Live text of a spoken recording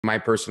my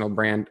personal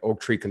brand, Oak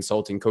Tree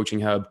Consulting Coaching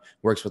Hub,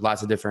 works with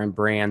lots of different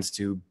brands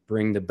to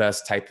bring the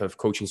best type of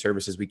coaching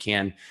services we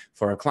can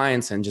for our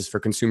clients and just for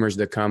consumers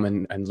that come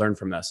and learn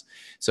from us.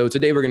 So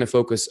today we're going to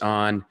focus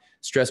on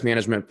stress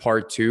management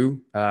part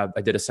 2.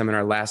 I did a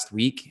seminar last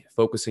week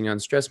focusing on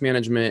stress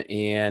management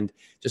and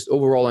just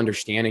overall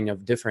understanding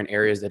of different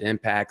areas that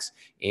impacts.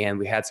 And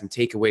we had some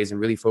takeaways and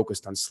really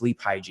focused on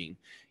sleep hygiene.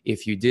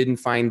 If you didn't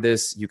find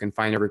this, you can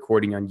find a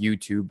recording on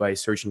YouTube by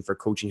searching for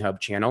Coaching Hub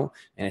channel.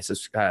 And I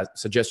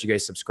suggest you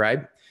guys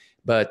subscribe.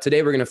 But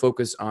today we're going to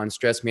focus on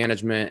stress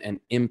management and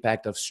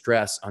impact of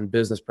stress on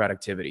business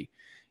productivity.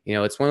 You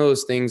know, it's one of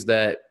those things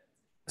that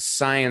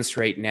science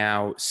right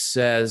now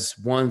says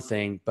one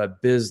thing,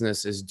 but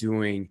business is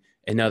doing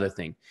another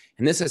thing.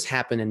 And this has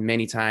happened in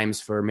many times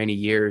for many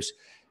years.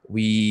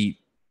 We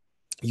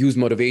use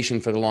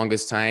motivation for the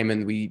longest time,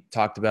 and we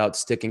talked about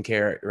stick and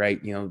carrot, right?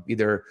 You know,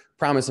 either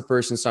promise a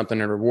person something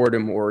and reward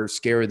them, or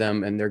scare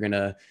them and they're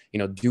gonna,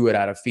 do it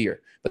out of fear.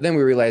 But then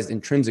we realized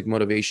intrinsic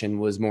motivation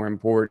was more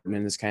important,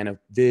 in this kind of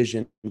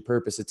vision,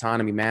 purpose,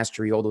 autonomy,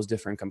 mastery, all those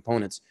different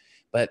components.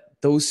 But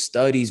those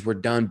studies were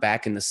done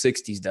back in the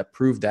 60s that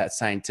proved that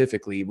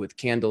scientifically, with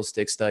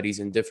candlestick studies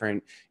and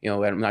different,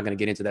 I'm not going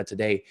to get into that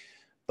today.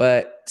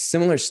 But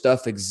similar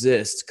stuff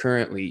exists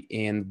currently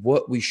in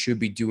what we should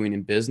be doing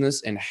in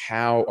business, and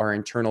how our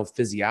internal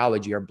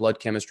physiology, our blood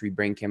chemistry,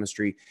 brain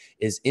chemistry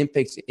is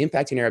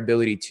impacting our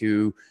ability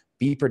to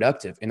be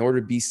productive in order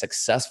to be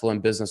successful in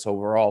business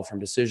overall, from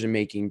decision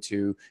making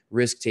to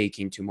risk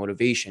taking to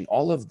motivation.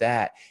 All of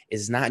that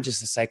is not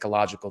just a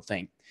psychological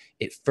thing.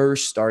 It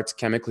first starts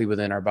chemically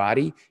within our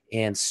body,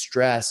 and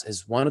stress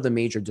is one of the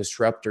major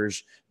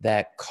disruptors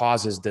that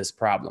causes this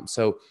problem.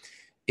 So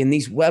in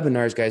these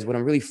webinars, guys, what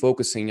I'm really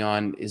focusing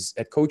on is,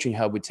 at Coaching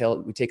Hub, we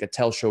take a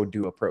tell, show,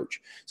 do approach.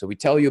 So we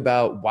tell you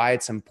about why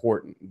it's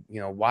important.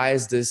 Why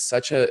is this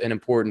such an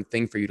important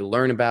thing for you to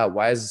learn about?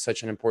 Why is this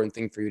such an important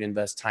thing for you to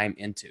invest time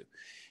into?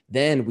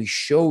 Then we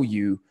show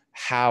you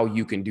how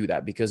you can do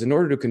that, because in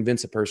order to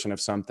convince a person of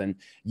something,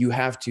 you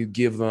have to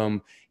give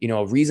them,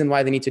 a reason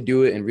why they need to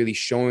do it, and really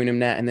showing them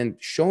that, and then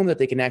show them that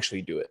they can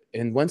actually do it.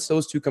 And once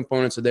those two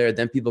components are there,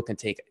 then people can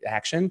take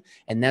action.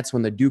 And that's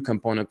when the do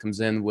component comes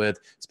in, with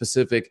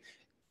specific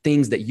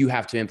things that you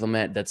have to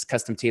implement that's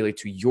custom tailored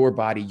to your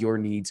body, your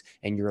needs,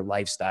 and your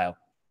lifestyle.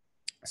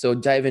 So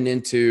diving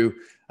into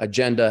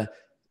agenda,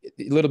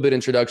 a little bit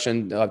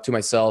introduction to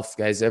myself,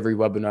 guys. Every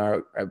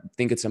webinar, I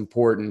think it's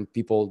important.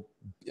 People,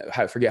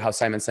 I forget how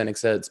Simon Sinek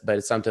says, but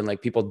it's something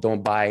like, people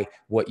don't buy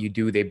what you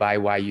do, they buy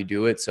why you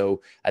do it.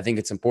 So I think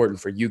it's important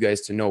for you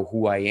guys to know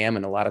who I am.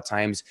 And a lot of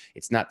times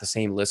it's not the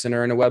same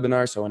listener in a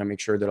webinar. So I want to make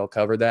sure that I'll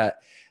cover that.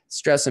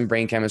 Stress and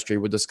brain chemistry,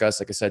 we'll discuss,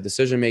 like I said,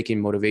 decision-making,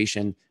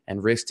 motivation,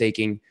 and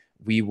risk-taking.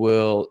 We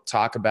will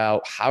talk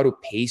about how to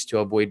pace to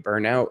avoid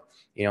burnout.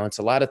 It's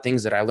a lot of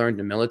things that I learned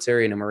in the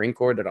military and the Marine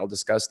Corps that I'll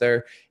discuss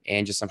there,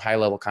 and just some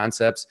high-level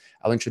concepts.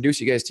 I'll introduce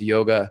you guys to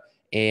yoga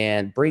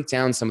and break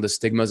down some of the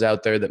stigmas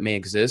out there that may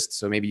exist.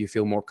 So maybe you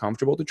feel more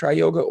comfortable to try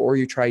yoga, or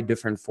you try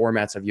different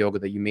formats of yoga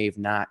that you may have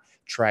not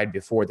tried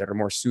before that are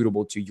more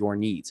suitable to your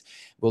needs.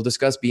 We'll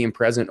discuss being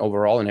present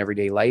overall in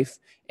everyday life.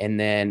 And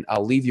then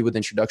I'll leave you with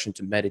introduction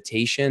to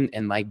meditation.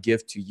 And my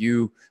gift to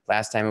you,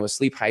 last time it was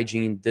sleep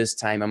hygiene. This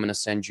time I'm going to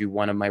send you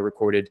one of my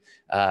recorded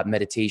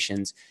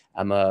meditations.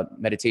 I'm a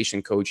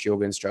meditation coach,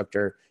 yoga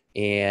instructor,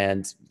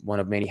 and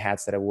one of many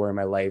hats that I wore in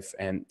my life.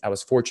 And I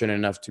was fortunate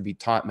enough to be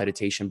taught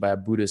meditation by a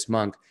Buddhist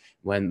monk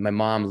when my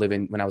mom,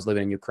 when I was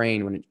living in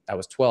Ukraine, when I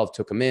was 12,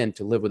 took him in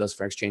to live with us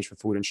for exchange for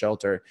food and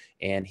shelter.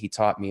 And he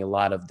taught me a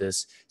lot of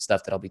this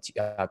stuff that I'll be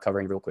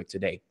covering real quick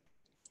today.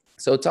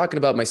 So talking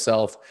about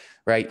myself,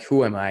 right?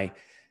 Who am I?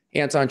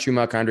 Anton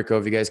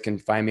Chumak-Andrikov. You guys can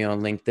find me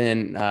on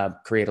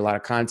LinkedIn, create a lot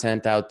of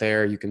content out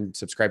there. You can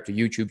subscribe to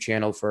YouTube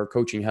channel for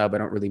Coaching Hub. I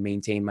don't really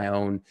maintain my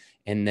own.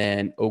 And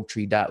then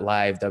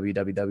oaktree.live,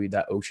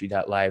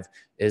 www.oaktree.live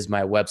is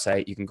my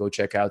website. You can go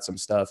check out some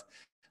stuff.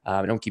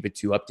 I don't keep it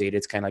too updated.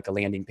 It's kind of like a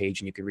landing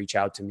page, and you can reach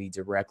out to me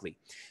directly.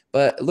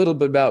 But a little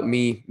bit about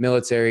me.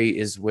 Military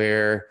is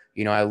where,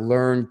 I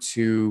learned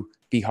to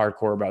be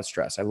hardcore about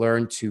stress. I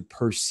learned to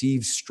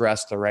perceive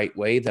stress the right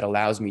way that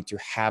allows me to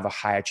have a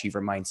high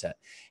achiever mindset.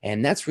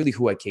 And that's really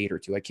who I cater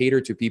to. I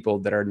cater to people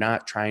that are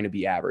not trying to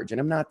be average.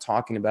 And I'm not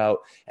talking about,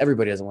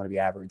 everybody doesn't want to be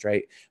average,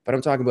 right? But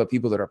I'm talking about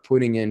people that are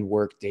putting in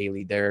work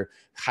daily. They're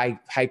high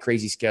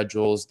crazy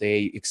schedules.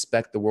 They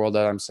expect the world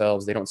out of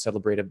themselves. They don't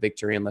celebrate a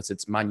victory unless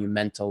it's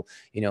monumental,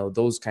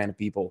 those kind of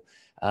people.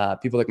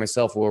 People like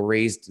myself were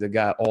raised that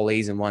got all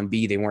A's and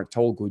 1B. They weren't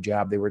told good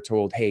job. They were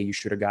told, hey, you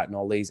should have gotten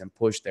all A's and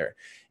pushed there.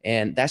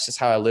 And that's just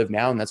how I live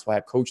now. And that's why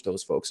I coach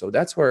those folks. So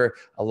that's where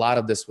a lot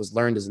of this was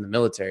learned, is in the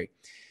military.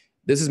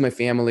 This is my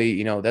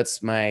family.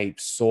 That's my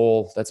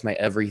soul. That's my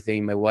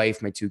everything. My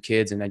wife, my 2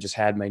 kids. And I just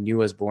had my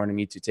newest born. I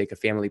need to take a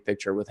family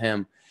picture with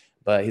him,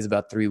 but he's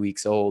about 3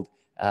 weeks old.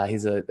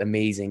 He's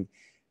amazing.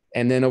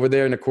 And then over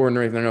there in the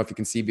corner, I don't know if you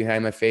can see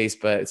behind my face,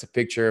 but it's a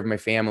picture of my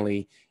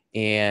family.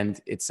 And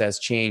it says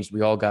changed.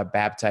 We all got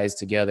baptized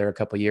together a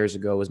couple of years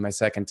ago. It was my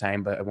second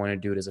time, but I wanted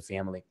to do it as a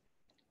family.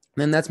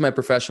 And that's my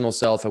professional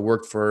self. I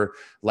worked for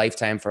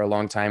Lifetime for a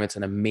long time. It's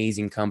an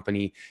amazing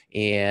company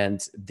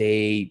and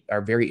they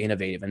are very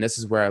innovative. And this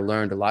is where I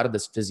learned a lot of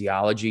this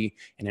physiology,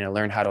 and then I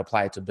learned how to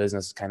apply it to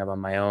business kind of on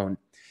my own.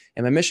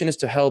 And my mission is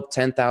to help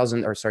 10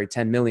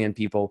 million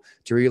people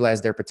to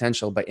realize their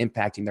potential by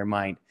impacting their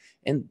mind.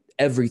 And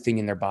everything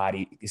in their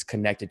body is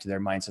connected to their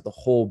mind. So the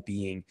whole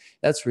being,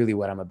 that's really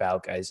what I'm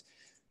about, guys.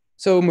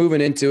 So moving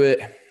into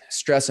it,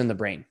 stress in the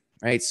brain,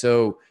 right?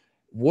 So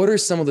what are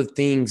some of the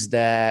things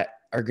that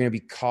are going to be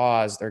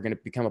caused, are going to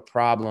become a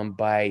problem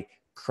by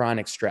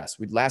chronic stress?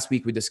 Last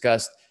week we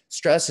discussed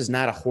stress is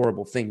not a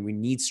horrible thing. We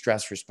need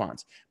stress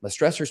response, but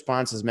stress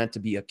response is meant to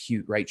be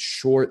acute, right?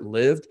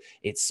 Short-lived,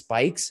 it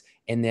spikes,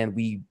 and then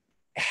we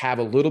have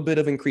a little bit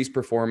of increased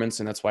performance,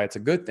 and that's why it's a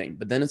good thing.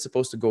 But then it's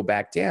supposed to go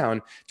back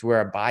down to where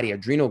our body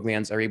adrenal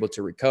glands are able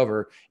to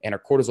recover, and our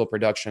cortisol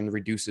production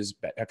reduces,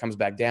 comes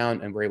back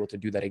down, and we're able to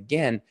do that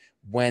again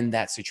when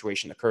that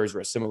situation occurs, or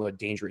a similar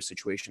dangerous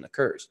situation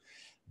occurs.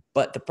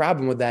 But the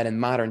problem with that in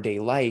modern day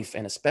life,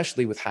 and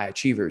especially with high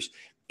achievers,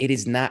 it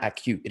is not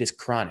acute, it is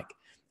chronic.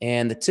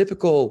 And the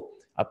typical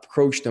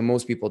approach that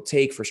most people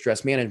take for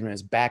stress management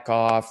is back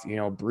off,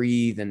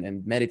 breathe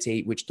and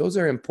meditate, which those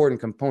are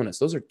important components.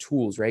 Those are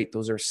tools, right?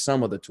 Those are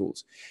some of the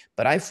tools.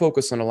 But I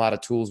focus on a lot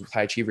of tools with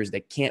high achievers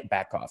that can't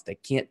back off,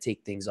 that can't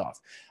take things off.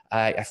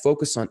 I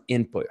focus on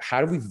input.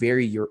 How do we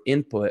vary your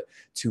input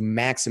to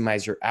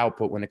maximize your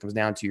output when it comes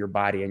down to your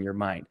body and your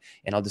mind?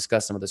 And I'll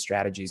discuss some of the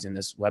strategies in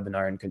this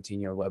webinar and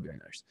continual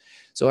webinars.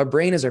 So our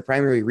brain is our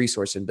primary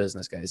resource in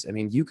business, guys. I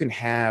mean, you can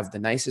have the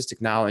nicest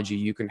technology,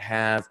 you can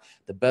have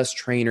the best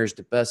trainers,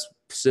 the best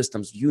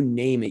systems, you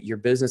name it, your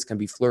business can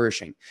be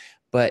flourishing.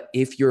 But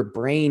if your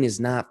brain is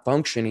not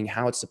functioning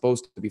how it's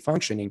supposed to be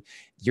functioning,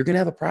 you're going to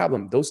have a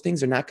problem. Those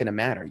things are not going to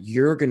matter.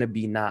 You're going to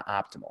be not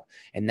optimal.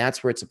 And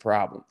that's where it's a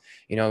problem.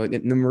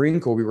 In the Marine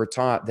Corps, we were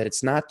taught that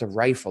it's not the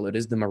rifle, it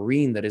is the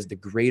Marine that is the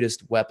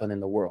greatest weapon in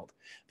the world.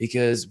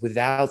 Because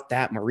without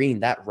that Marine,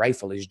 that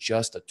rifle is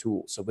just a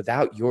tool. So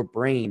without your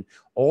brain,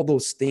 all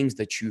those things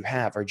that you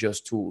have are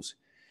just tools.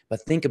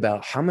 But think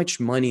about how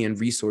much money and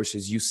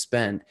resources you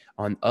spend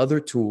on other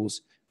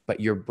tools, but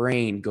your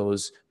brain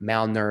goes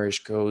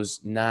malnourished,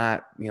 goes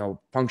not,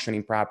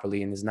 functioning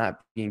properly, and is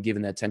not being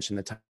given the attention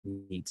the time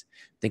it needs.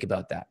 Think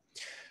about that.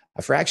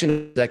 A fraction of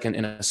a second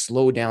in a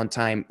slow down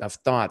time of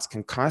thoughts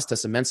can cost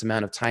us immense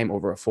amount of time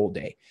over a full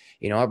day.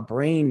 Our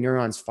brain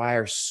neurons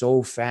fire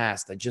so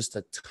fast that just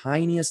the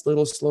tiniest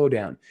little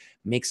slowdown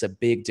makes a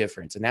big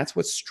difference. And that's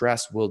what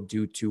stress will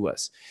do to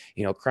us.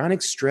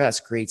 Chronic stress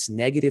creates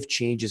negative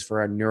changes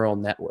for our neural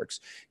networks.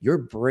 Your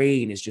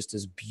brain is just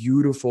this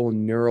beautiful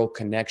neural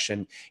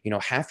connection.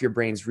 Half your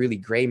brain's really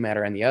gray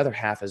matter and the other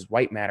half is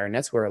white matter. And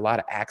that's where a lot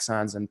of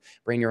axons and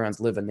brain neurons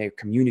live, and they're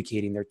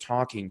communicating, they're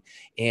talking.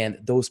 And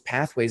those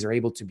pathways are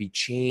able to be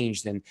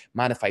changed and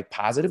modified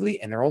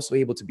positively. And they're also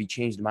able to be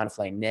changed and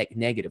modified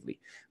negatively,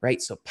 right?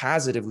 So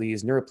positively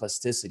is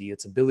neuroplasticity,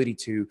 its ability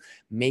to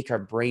make our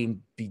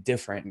brain be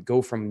different and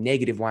go from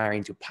negative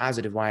wiring to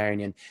positive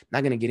wiring. And I'm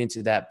not going to get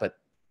into that, but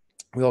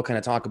we all kind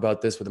of talk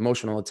about this with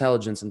emotional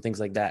intelligence and things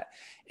like that.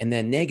 And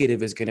then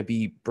negative is going to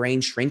be brain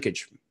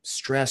shrinkage.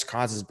 Stress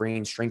causes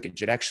brain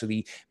shrinkage. It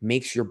actually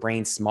makes your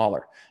brain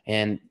smaller.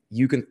 And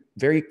you can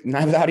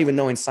without even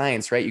knowing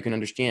science, right? You can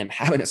understand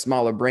having a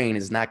smaller brain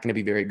is not going to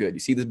be very good. You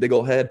see this big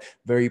old head,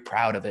 very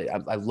proud of it.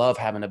 I love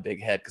having a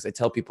big head because I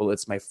tell people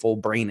it's my full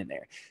brain in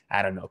there.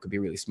 I don't know. It could be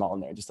really small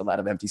in there, just a lot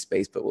of empty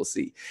space, but we'll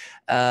see.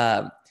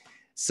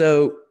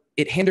 So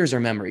it hinders our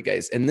memory,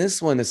 guys. And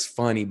this one is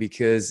funny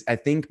because I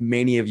think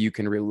many of you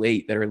can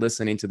relate that are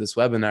listening to this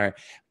webinar,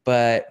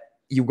 but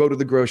you go to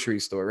the grocery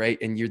store, right?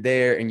 And you're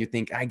there and you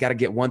think, I got to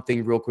get one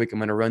thing real quick. I'm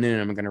going to run in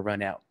and I'm going to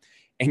run out.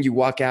 And you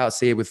walk out,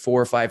 say with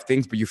 4 or 5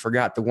 things, but you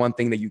forgot the one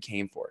thing that you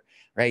came for,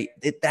 right?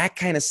 That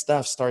kind of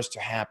stuff starts to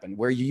happen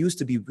where you used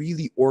to be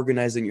really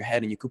organized in your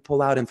head and you could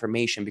pull out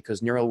information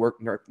because neural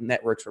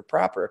networks were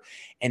proper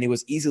and it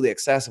was easily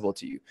accessible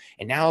to you.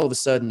 And now all of a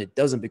sudden it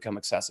doesn't become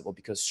accessible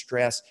because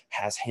stress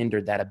has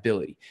hindered that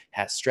ability.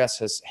 Stress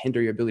has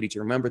hindered your ability to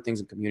remember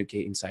things and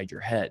communicate inside your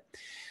head.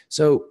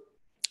 So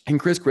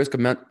increased risk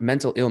of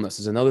mental illness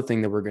is another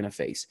thing that we're going to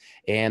face.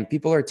 And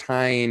people are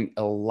tying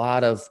a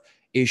lot of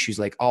issues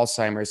like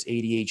Alzheimer's,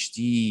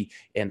 ADHD,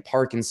 and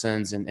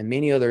Parkinson's, and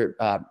many other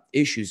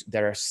issues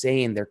that are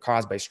saying they're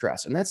caused by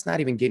stress. And that's not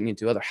even getting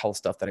into other health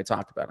stuff that I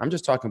talked about. I'm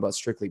just talking about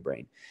strictly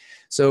brain.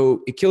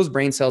 So it kills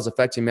brain cells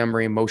affecting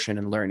memory, emotion,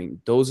 and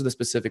learning. Those are the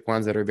specific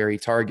ones that are very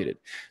targeted.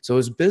 So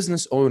as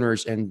business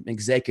owners and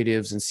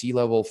executives and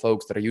C-level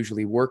folks that I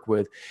usually work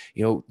with,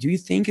 do you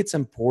think it's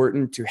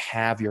important to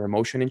have your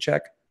emotion in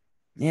check?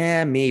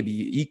 Yeah,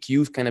 maybe.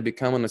 EQ's kind of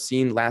become on the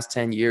scene last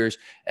 10 years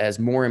as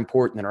more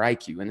important than our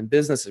IQ. And in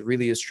business, it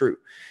really is true.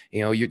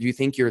 You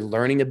think your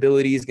learning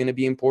ability is going to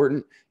be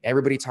important?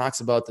 Everybody talks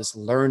about this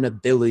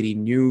learnability,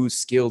 new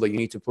skill that you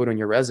need to put on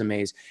your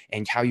resumes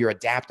and how you're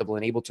adaptable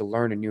and able to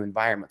learn in new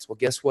environments. Well,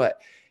 guess what?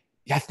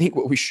 I think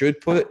what we should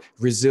put,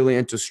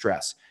 resilient to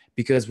stress,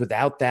 because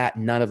without that,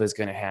 none of it's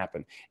going to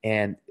happen.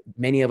 And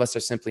many of us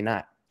are simply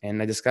not.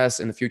 And I discuss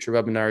in the future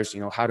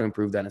webinars, how to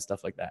improve that and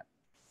stuff like that.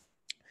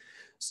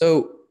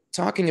 So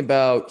talking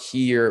about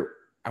here,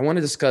 I want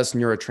to discuss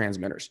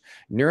neurotransmitters.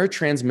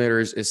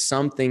 Neurotransmitters is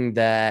something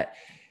that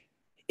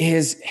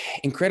is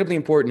incredibly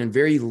important and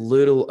very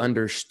little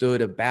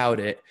understood about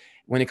it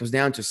when it comes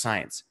down to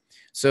science.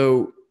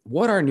 So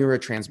what are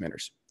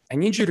neurotransmitters? I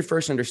need you to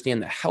first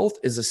understand that health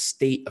is a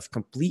state of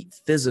complete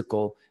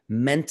physical,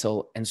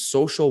 mental, and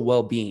social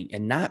well-being,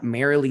 and not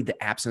merely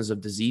the absence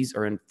of disease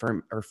or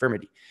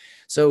infirmity.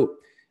 So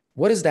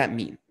what does that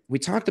mean? We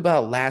talked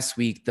about last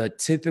week the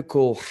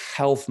typical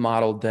health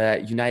model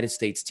that United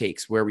States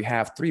takes, where we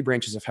have three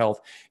branches of health.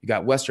 You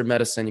got Western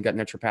medicine, you got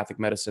naturopathic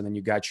medicine, and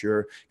you got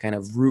your kind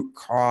of root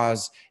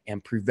cause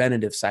and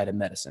preventative side of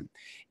medicine.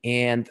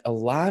 And a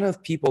lot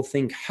of people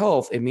think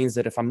health, it means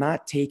that if I'm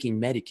not taking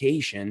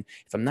medication,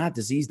 if I'm not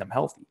diseased, I'm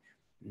healthy.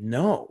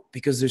 No,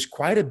 because there's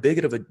quite a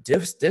bit of a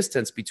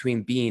distance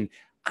between being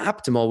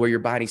optimal, where your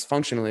body's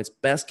functioning at its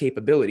best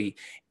capability,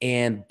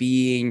 and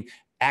being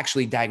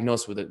actually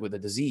diagnosed with a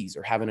disease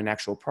or having an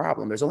actual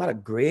problem. There's a lot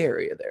of gray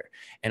area there.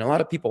 And a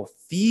lot of people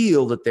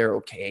feel that they're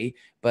okay,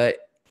 but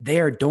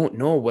they don't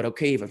know what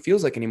okay even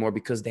feels like anymore,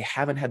 because they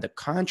haven't had the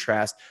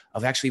contrast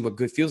of actually what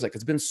good feels like.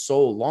 It's been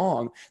so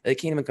long that they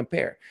can't even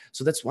compare.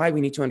 So that's why we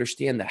need to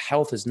understand that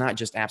health is not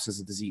just absence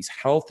of disease.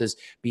 Health is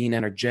being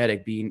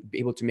energetic, being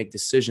able to make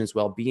decisions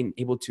well, being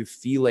able to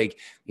feel like,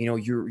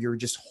 you're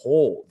just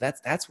whole.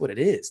 That's what it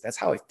is. That's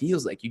how it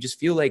feels like. You just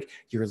feel like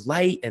you're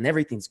light and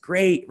everything's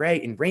great,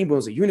 right? And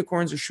rainbows and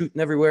unicorns are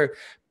shooting everywhere.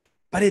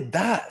 But it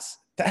does.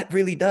 That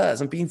really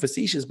does. I'm being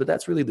facetious, but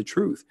that's really the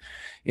truth.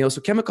 So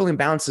chemical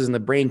imbalances in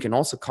the brain can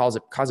also cause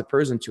a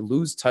person to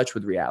lose touch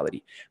with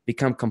reality,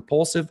 become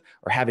compulsive,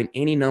 or having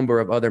any number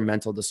of other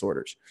mental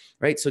disorders,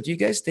 right? So do you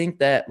guys think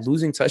that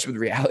losing touch with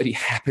reality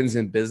happens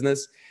in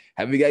business?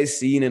 Have you guys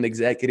seen an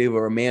executive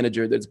or a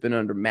manager that's been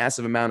under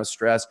massive amount of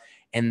stress,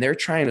 and they're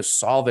trying to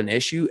solve an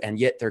issue, and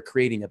yet they're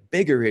creating a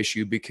bigger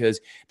issue because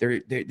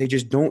they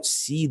just don't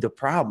see the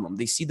problem.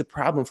 They see the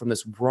problem from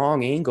this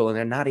wrong angle, and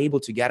they're not able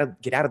to get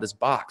out of this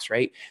box,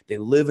 right? They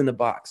live in the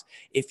box.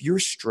 If you're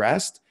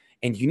stressed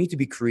and you need to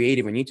be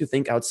creative and you need to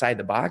think outside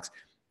the box,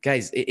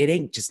 guys, it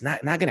ain't just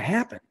not going to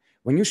happen.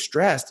 When you're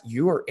stressed,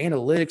 your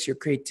analytics, your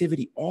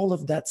creativity, all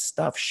of that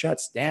stuff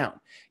shuts down.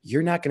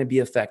 You're not going to be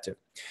effective.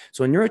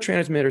 So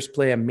neurotransmitters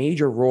play a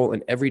major role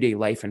in everyday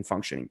life and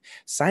functioning.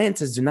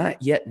 Scientists do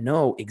not yet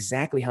know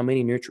exactly how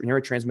many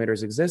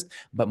neurotransmitters exist,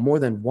 but more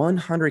than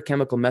 100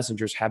 chemical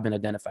messengers have been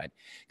identified.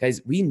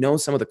 Guys, we know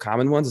some of the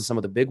common ones and some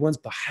of the big ones,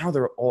 but how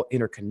they're all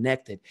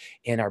interconnected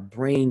in our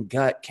brain,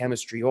 gut,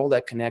 chemistry, all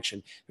that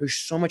connection. There's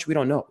so much we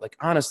don't know. Like,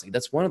 honestly,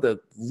 that's one of the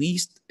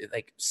least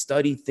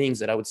studied things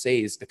that I would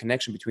say is the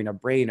connection between our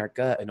brain, our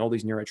gut, and all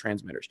these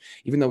neurotransmitters.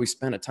 Even though we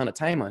spend a ton of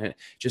time on it,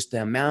 just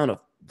the amount of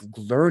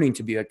learning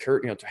to be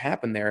to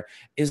happen there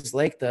is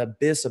like the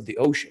abyss of the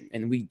ocean,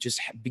 and we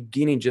just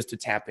beginning just to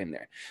tap in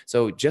there.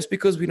 So just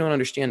because we don't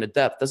understand the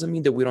depth doesn't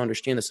mean that we don't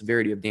understand the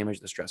severity of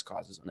damage the stress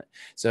causes on it.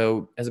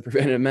 So as a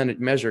preventative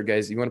measure,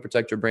 guys, you want to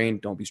protect your brain,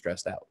 don't be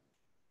stressed out.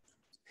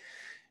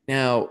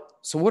 Now,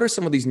 so what are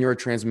some of these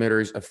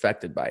neurotransmitters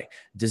affected by?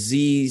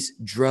 Disease,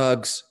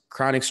 drugs,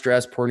 chronic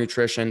stress, poor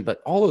nutrition,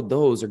 but all of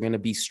those are going to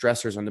be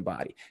stressors on the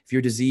body. If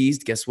you're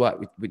diseased, guess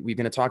what? We're going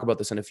to talk about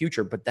this in the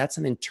future, but that's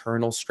an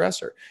internal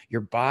stressor.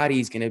 Your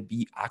body's going to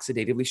be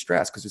oxidatively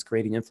stressed because it's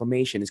creating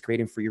inflammation, it's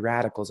creating free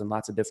radicals and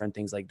lots of different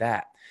things like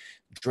that.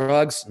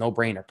 Drugs, no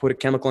brainer. Put a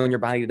chemical in your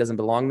body that doesn't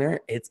belong there,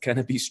 it's going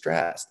to be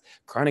stressed.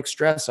 Chronic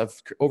stress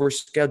of over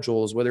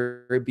schedules,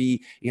 whether it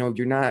be,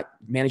 you're not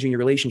managing your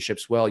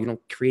relationships well, you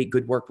don't create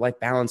good work-life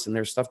balance, and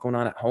there's stuff going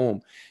on at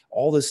home.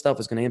 All this stuff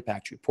is going to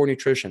impact you. Poor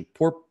nutrition,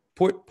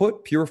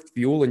 put pure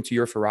fuel into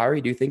your Ferrari.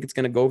 Do you think it's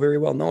going to go very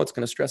well? No, it's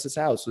going to stress us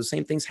out. So the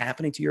same thing's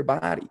happening to your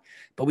body,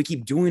 but we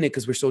keep doing it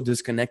because we're so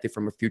disconnected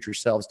from our future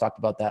selves. Talked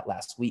about that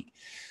last week.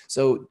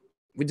 So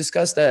we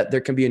discussed that there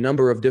can be a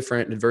number of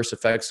different adverse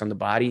effects on the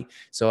body.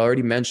 So I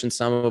already mentioned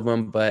some of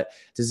them, but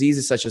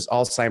diseases such as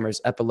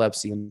Alzheimer's,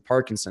 epilepsy, and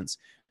Parkinson's.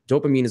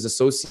 Dopamine is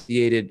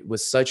associated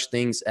with such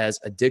things as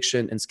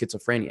addiction and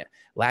schizophrenia,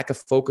 lack of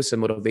focus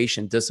and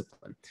motivation,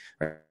 discipline.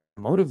 Right?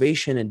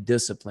 Motivation and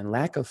discipline,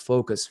 lack of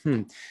focus,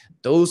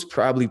 those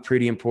probably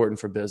pretty important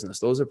for business.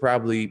 Those are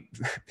probably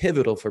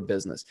pivotal for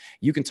business.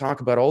 You can talk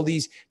about all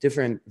these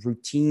different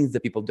routines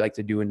that people like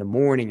to do in the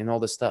morning and all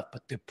this stuff,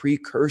 but the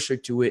precursor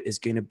to it is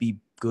going to be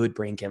good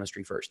brain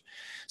chemistry first.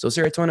 So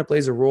serotonin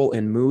plays a role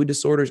in mood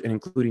disorders and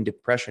including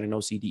depression and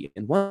OCD.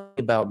 And one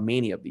thing about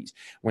many of these,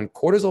 when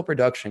cortisol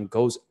production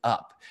goes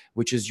up,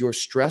 which is your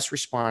stress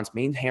response,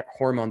 main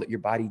hormone that your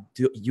body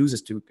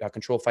uses to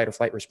control fight or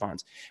flight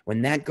response,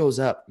 when that goes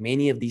up,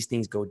 many of these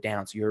things go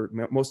down. So your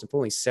most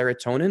importantly,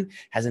 serotonin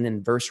has an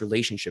inverse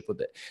relationship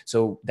with it.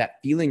 So that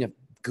feeling of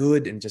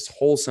good and just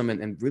wholesome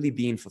and really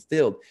being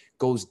fulfilled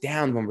goes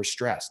down when we're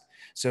stressed.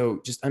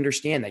 So just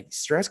understand that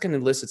stress can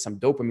elicit some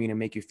dopamine and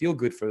make you feel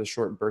good for the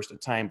short burst of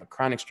time, but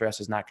chronic stress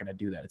is not going to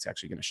do that. It's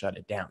actually going to shut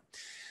it down.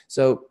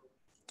 So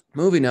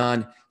moving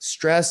on,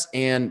 stress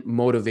and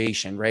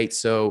motivation, right?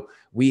 So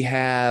we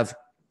have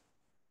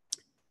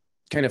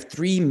kind of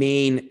three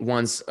main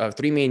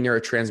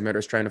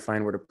neurotransmitters, trying to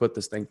find where to put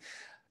this thing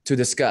to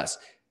discuss.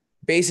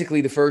 Basically,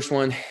 the first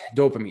one,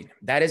 dopamine.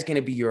 That is going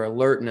to be your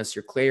alertness,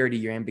 your clarity,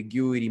 your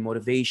ambiguity,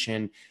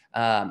 motivation,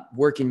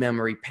 working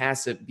memory,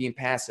 being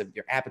passive,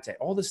 your appetite.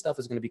 All this stuff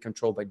is going to be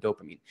controlled by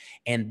dopamine.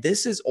 And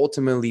this is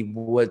ultimately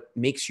what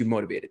makes you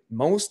motivated.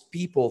 Most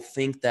people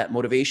think that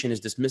motivation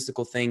is this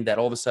mystical thing that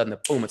all of a sudden,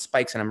 boom, it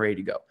spikes and I'm ready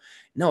to go.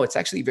 No, it's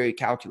actually very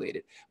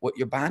calculated. What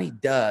your body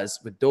does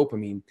with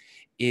dopamine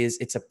is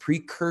it's a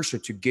precursor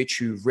to get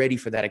you ready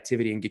for that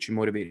activity and get you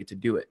motivated to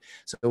do it.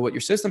 So what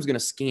your system's going to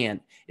scan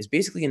is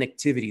basically an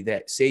activity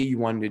that, say, you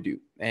wanted to do,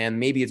 and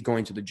maybe it's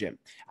going to the gym.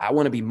 I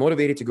want to be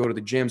motivated to go to the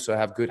gym so I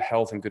have good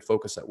health and good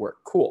focus at work.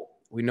 Cool.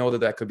 We know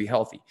that that could be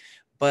healthy.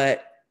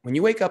 But when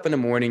you wake up in the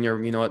morning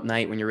or, at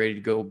night when you're ready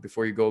to go,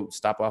 before you go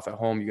stop off at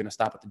home, you're going to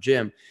stop at the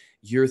gym.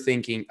 You're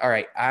thinking, all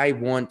right, I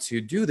want to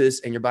do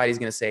this. And your body's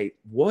going to say,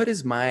 what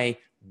is my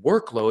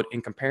workload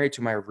and compare it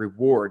to my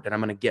reward that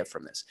I'm going to get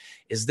from this?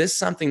 Is this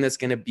something that's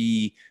going to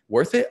be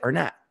worth it or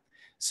not?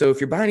 So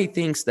if your body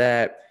thinks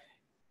that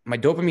my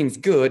dopamine is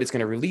good, it's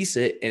going to release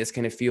it and it's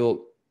going to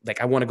feel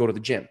like I want to go to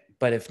the gym.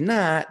 But if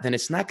not, then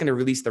it's not going to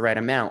release the right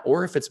amount.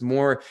 Or if it's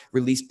more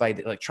released by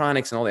the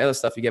electronics and all the other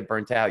stuff, you get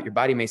burnt out. Your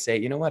body may say,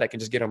 you know what, I can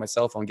just get on my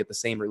cell phone, get the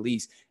same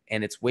release,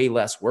 and it's way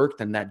less work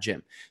than that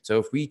gym. So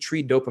if we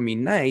treat dopamine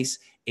nice,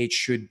 it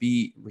should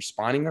be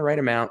responding the right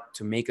amount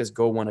to make us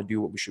go want to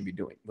do what we should be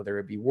doing, whether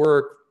it be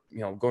work,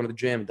 going to the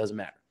gym, it doesn't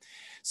matter.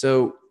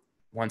 So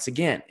once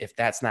again, if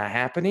that's not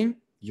happening,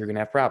 you're going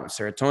to have problems.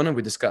 Serotonin,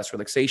 we discussed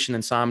relaxation,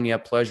 insomnia,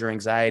 pleasure,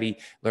 anxiety,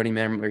 learning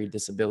memory,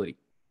 disability.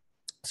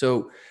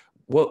 So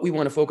what we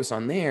want to focus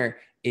on there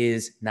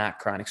is not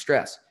chronic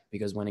stress,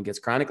 because when it gets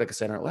chronic, like I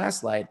said on our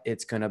last slide,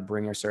 it's going to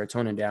bring our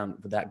serotonin down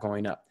with that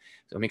going up.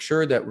 So make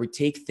sure that we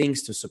take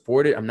things to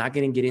support it. I'm not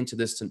going to get into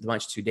this too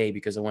much today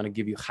because I want to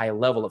give you a high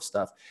level of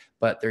stuff,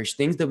 but there's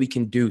things that we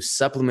can do,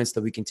 supplements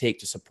that we can take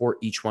to support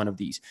each one of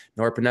these.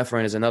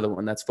 Norepinephrine is another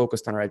one that's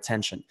focused on our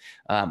attention.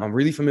 I'm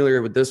really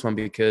familiar with this one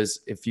because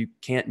if you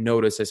can't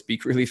notice, I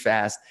speak really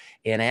fast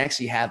and I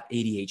actually have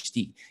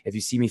ADHD. If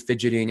you see me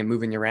fidgeting and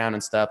moving around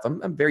and stuff,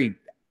 I'm very,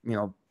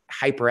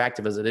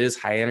 hyperactive as it is,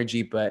 high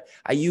energy, but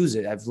I use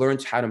it. I've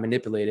learned how to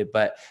manipulate it,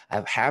 but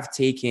I have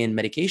taken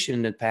medication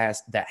in the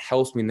past that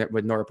helps me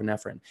with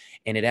norepinephrine,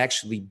 and it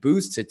actually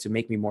boosts it to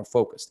make me more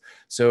focused.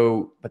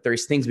 So, but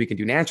there's things we can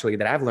do naturally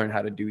that I've learned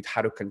how to do,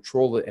 how to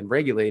control it and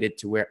regulate it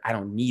to where I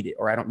don't need it,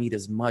 or I don't need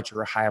as much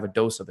or high of a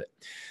dose of it.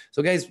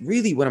 So guys,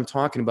 really what I'm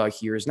talking about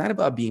here is not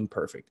about being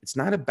perfect. It's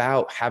not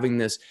about having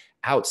this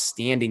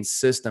outstanding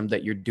system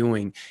that you're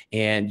doing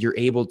and you're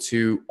able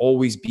to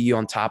always be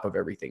on top of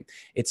everything.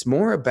 It's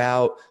more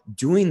about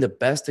doing the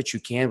best that you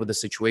can with the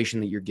situation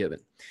that you're given.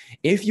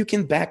 If you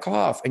can back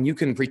off and you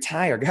can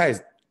retire,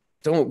 guys,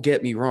 don't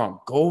get me wrong,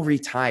 go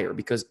retire,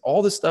 because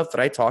all the stuff that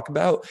I talk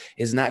about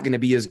is not going to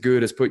be as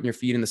good as putting your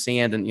feet in the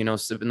sand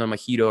and, sipping a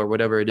mojito or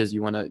whatever it is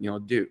you want to,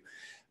 do.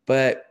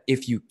 But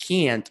if you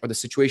can't, or the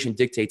situation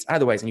dictates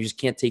otherwise, and you just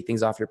can't take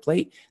things off your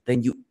plate,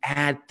 then you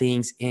add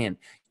things in.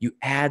 You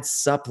add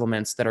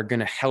supplements that are going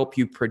to help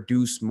you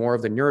produce more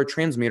of the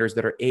neurotransmitters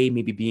that are A,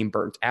 maybe being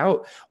burnt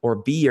out, or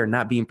B, are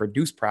not being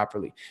produced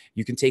properly.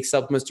 You can take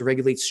supplements to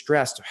regulate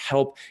stress, to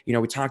help,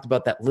 we talked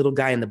about that little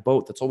guy in the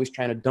boat that's always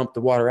trying to dump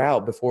the water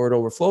out before it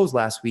overflows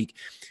last week.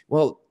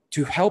 Well,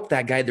 to help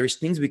that guy, there's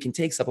things we can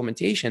take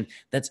supplementation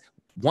that's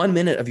 1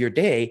 minute of your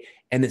day,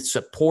 and it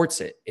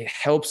supports it. It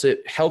helps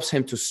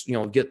him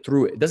to, get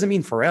through it. It doesn't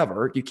mean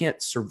forever. You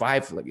can't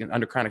survive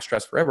under chronic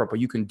stress forever, but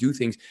you can do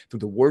things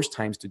through the worst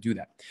times to do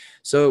that.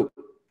 So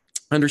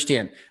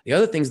understand, the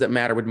other things that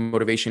matter with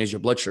motivation is your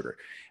blood sugar.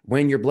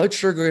 When your blood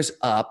sugar is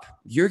up,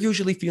 you're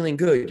usually feeling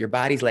good. Your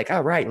body's like,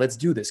 all right, let's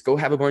do this. Go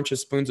have a bunch of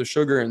spoons of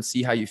sugar and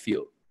see how you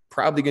feel.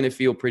 Probably going to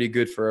feel pretty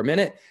good for a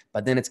minute,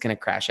 but then it's going to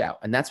crash out.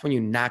 And that's when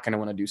you're not going to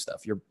want to do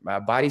stuff. Your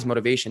body's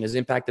motivation is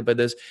impacted by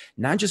this,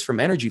 not just from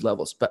energy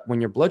levels, but when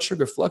your blood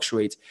sugar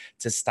fluctuates,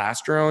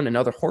 testosterone and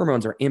other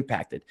hormones are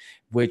impacted,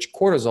 which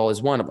cortisol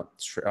is one of them.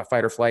 It's a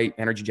fight or flight,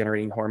 energy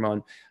generating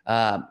hormone.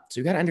 So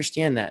you got to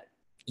understand that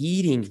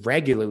eating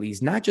regularly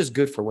is not just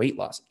good for weight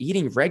loss.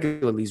 Eating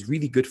regularly is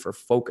really good for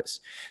focus.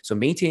 So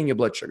maintaining your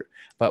blood sugar.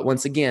 But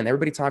once again,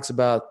 everybody talks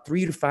about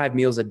 3 to 5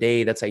 meals a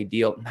day. That's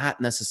ideal. Not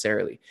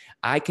necessarily.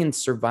 I can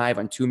survive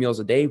on 2 meals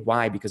a day.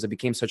 Why? Because I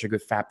became such a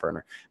good fat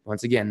burner.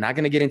 Once again, not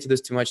going to get into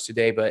this too much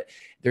today, but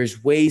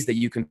there's ways that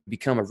you can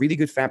become a really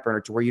good fat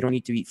burner to where you don't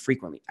need to eat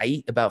frequently. I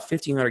eat about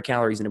 1,500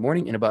 calories in the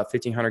morning and about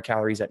 1,500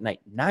 calories at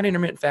night. Not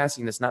intermittent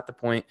fasting. That's not the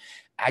point.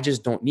 I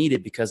just don't need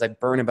it because I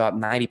burn about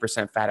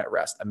 90% fat at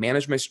rest. I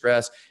manage my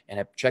stress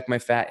and I check my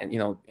fat and,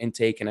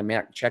 intake, and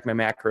I check my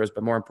macros,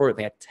 but more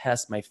importantly, I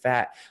test my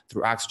fat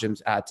through oxygen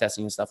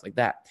testing and stuff like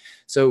that.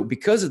 So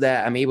because of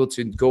that, I'm able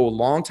to go a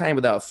long time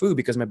without food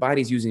because my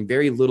body's using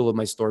very little of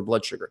my stored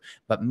blood sugar.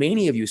 But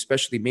many of you,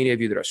 especially many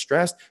of you that are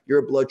stressed,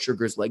 your blood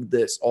sugar is like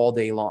this all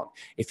day long.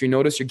 If you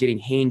notice you're getting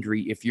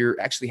hangry, if you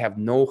actually have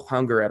no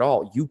hunger at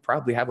all, you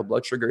probably have a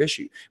blood sugar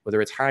issue,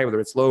 whether it's high, whether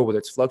it's low, whether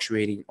it's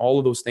fluctuating. All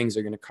of those things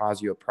are going to cause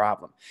cause you a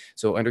problem.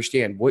 So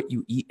understand what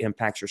you eat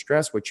impacts your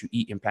stress, what you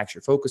eat impacts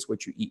your focus,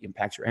 what you eat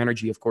impacts your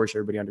energy. Of course,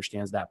 everybody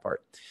understands that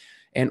part.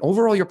 And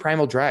overall, your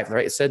primal drive,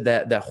 right? It said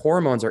that the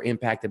hormones are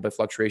impacted by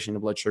fluctuation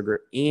in blood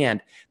sugar,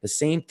 and the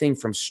same thing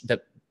from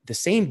the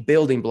same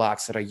building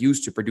blocks that are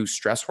used to produce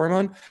stress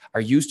hormone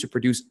are used to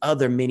produce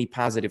other many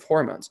positive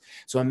hormones.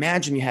 So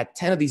imagine you had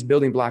 10 of these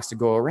building blocks to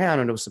go around,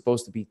 and it was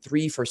supposed to be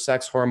 3 for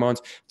sex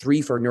hormones,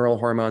 3 for neural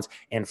hormones,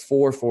 and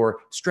 4 for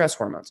stress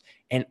hormones.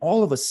 And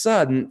all of a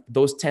sudden,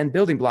 those 10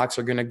 building blocks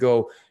are going to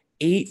go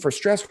 8 for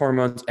stress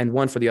hormones and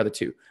 1 for the other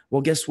 2.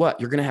 Well, guess what?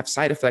 You're going to have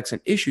side effects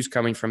and issues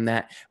coming from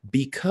that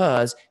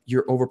because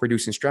you're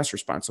overproducing stress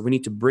response. So we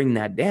need to bring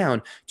that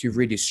down to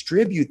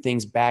redistribute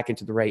things back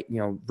into the right,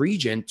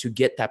 region to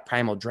get that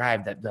primal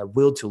drive, that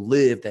will to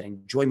live, that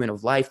enjoyment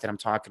of life that I'm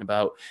talking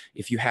about.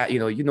 If you have,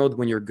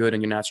 when you're good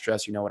and you're not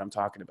stressed, you know what I'm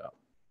talking about.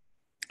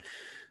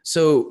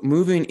 So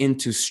moving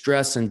into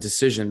stress and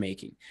decision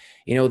making,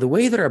 the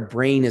way that our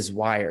brain is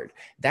wired,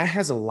 that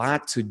has a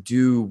lot to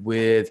do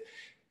with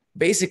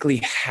basically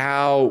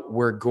how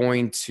we're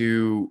going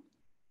to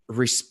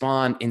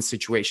respond in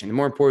situation. And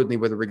more importantly,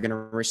 whether we're going to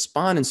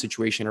respond in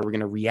situation or we're going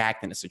to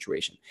react in a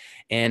situation.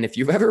 And if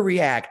you've ever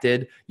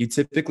reacted, you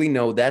typically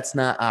know that's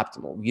not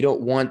optimal. You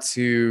don't want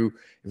to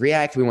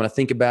react. We want to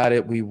think about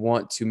it. We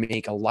want to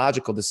make a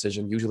logical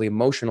decision. Usually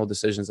emotional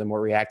decisions are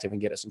more reactive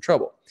and get us in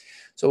trouble.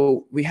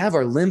 So we have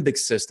our limbic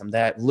system,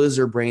 that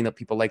lizard brain that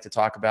people like to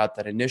talk about,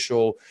 that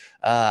initial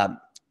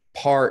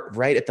part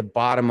right at the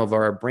bottom of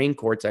our brain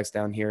cortex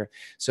down here.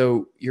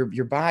 So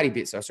your body,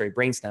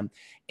 brainstem,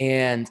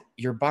 and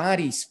your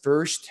body's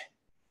first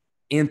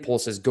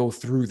impulses go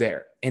through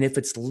there. And if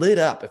it's lit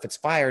up, if it's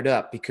fired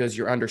up because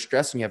you're under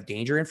stress and you have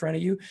danger in front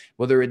of you,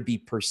 whether it be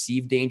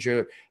perceived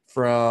danger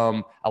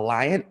from a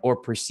lion or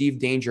perceived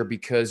danger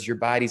because your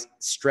body's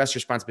stress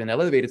response has been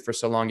elevated for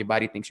so long, your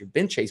body thinks you've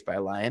been chased by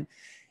a lion,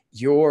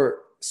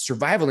 your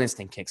survival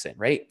instinct kicks in,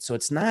 right? So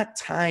it's not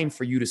time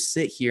for you to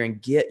sit here and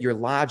get your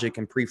logic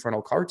and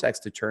prefrontal cortex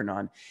to turn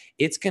on.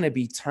 It's going to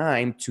be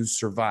time to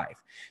survive.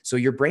 So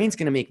your brain's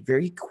going to make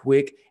very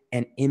quick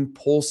and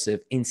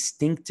impulsive,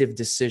 instinctive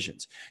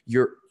decisions.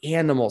 Your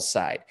animal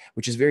side,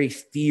 which is very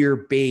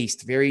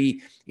fear-based,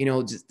 very,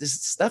 just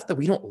this stuff that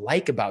we don't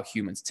like about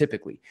humans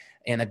typically,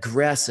 and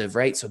aggressive,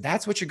 right? So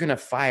that's what you're going to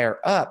fire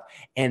up.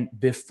 And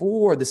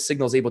before the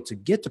signal is able to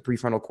get to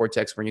prefrontal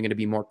cortex, when you're going to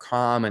be more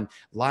calm and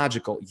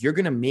logical, you're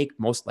going to make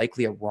most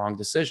likely a wrong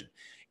decision.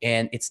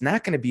 And it's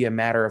not going to be a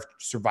matter of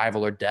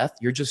survival or death.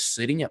 You're just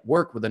sitting at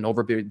work with an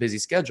over busy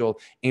schedule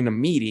in a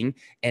meeting,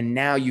 and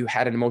now you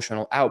had an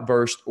emotional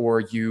outburst,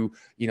 or you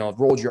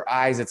rolled your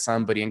eyes at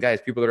somebody. And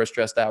guys, people that are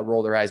stressed out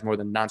roll their eyes more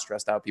than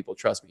non-stressed out people.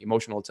 Trust me,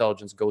 emotional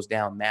intelligence goes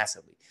down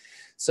massively.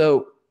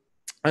 So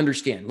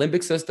understand,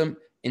 limbic system,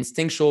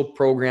 instinctual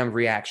programmed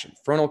reaction,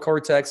 frontal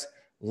cortex,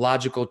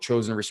 logical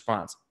chosen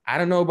response. I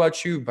don't know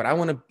about you, but I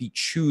want to be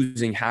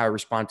choosing how I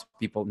respond to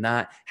people,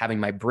 not having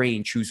my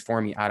brain choose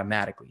for me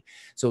automatically.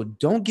 So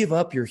don't give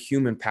up your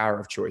human power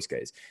of choice,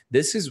 guys.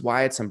 This is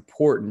why it's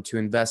important to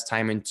invest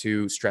time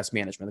into stress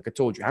management. Like I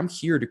told you, I'm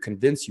here to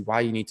convince you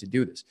why you need to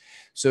do this.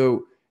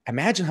 So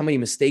imagine how many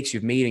mistakes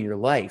you've made in your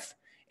life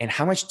and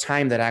how much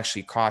time that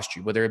actually cost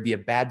you, whether it be a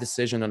bad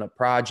decision on a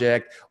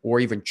project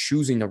or even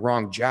choosing the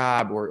wrong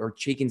job or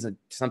taking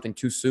something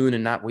too soon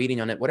and not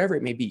waiting on it, whatever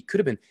it may be. It could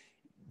have been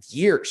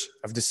years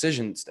of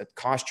decisions that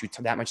cost you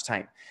that much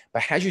time.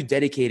 But had you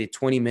dedicated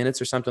 20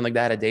 minutes or something like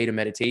that a day to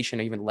meditation,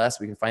 or even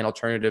less, we can find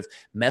alternative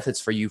methods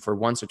for you for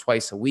once or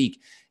twice a week.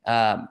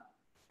 How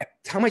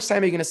much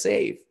time are you going to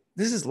save?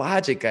 This is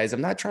logic, guys. I'm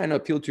not trying to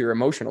appeal to your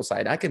emotional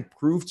side. I can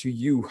prove to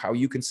you how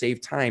you can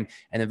save time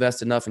and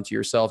invest enough into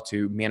yourself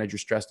to manage your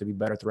stress to be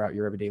better throughout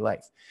your everyday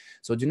life.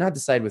 So do not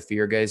decide with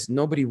fear, guys.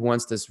 Nobody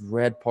wants this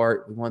red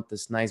part. We want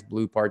this nice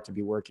blue part to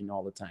be working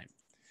all the time.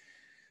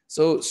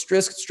 So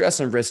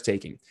stress and risk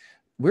taking.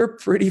 We're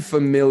pretty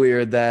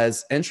familiar that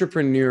as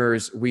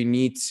entrepreneurs, we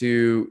need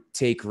to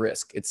take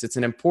risk. It's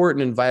an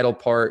important and vital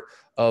part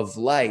of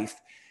life.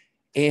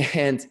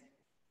 And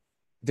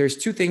there's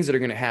two things that are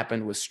going to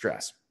happen with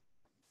stress.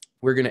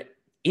 We're going to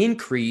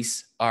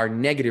increase our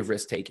negative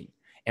risk taking,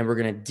 and we're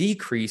going to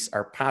decrease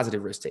our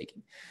positive risk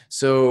taking.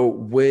 So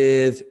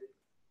with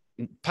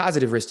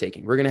positive risk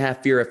taking, we're going to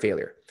have fear of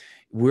failure.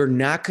 We're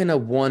not going to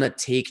want to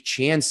take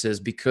chances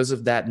because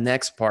of that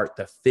next part,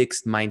 the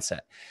fixed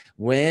mindset.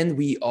 When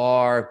we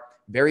are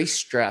very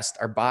stressed,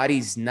 our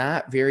body's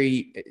not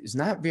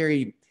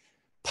very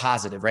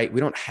positive, right?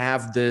 We don't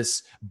have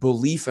this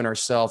belief in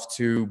ourselves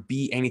to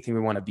be anything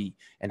we want to be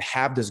and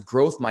have this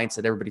growth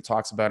mindset everybody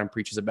talks about and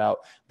preaches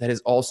about that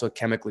is also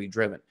chemically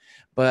driven.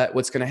 But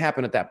what's going to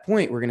happen at that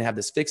point, we're going to have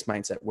this fixed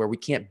mindset where we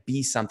can't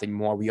be something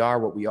more. We are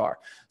what we are.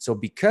 So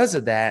because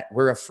of that,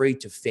 we're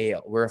afraid to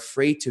fail. We're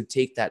afraid to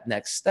take that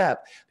next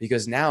step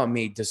because now it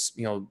may just,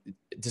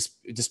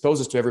 dispose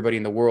us to everybody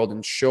in the world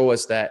and show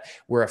us that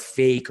we're a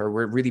fake or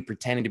we're really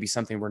pretending to be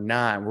something we're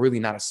not. We're really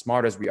not as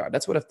smart as we are.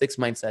 That's what a fixed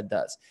mindset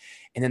does.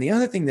 And then the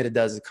other thing that it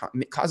does is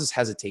it causes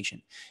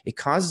hesitation. It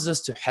causes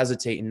us to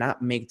hesitate and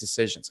not make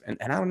decisions. And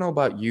I don't know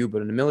about you,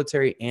 but in the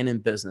military and in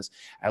business,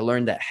 I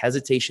learned that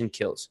hesitation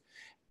kills.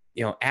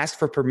 Ask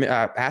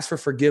for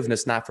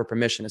forgiveness, not for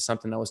permission, is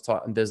something that was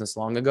taught in business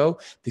long ago,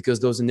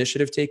 because those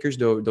initiative takers,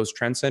 those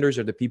trendsetters,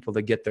 are the people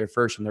that get there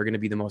first, and they're going to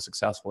be the most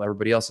successful.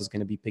 Everybody else is going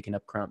to be picking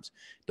up crumbs.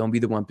 Don't be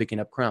the one picking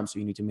up crumbs. So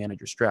you need to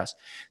manage your stress.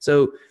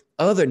 So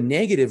other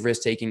negative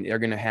risk taking are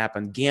going to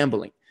happen.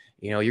 Gambling.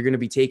 You're going to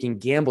be taking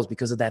gambles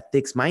because of that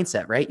fixed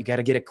mindset, right? You got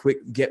to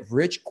get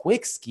rich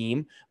quick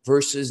scheme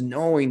versus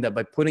knowing that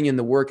by putting in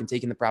the work and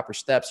taking the proper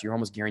steps, you're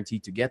almost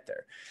guaranteed to get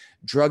there.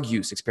 Drug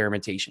use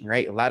experimentation,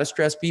 right? A lot of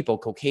stressed people,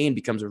 cocaine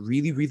becomes a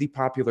really, really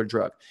popular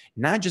drug,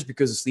 not just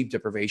because of sleep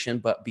deprivation,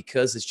 but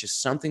because it's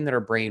just something that our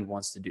brain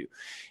wants to do.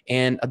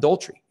 And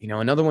adultery,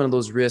 another one of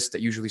those risks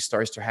that usually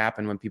starts to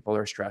happen when people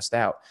are stressed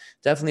out.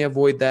 Definitely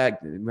avoid that.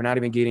 We're not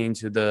even getting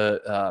into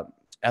the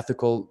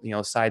ethical,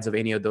 sides of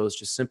any of those.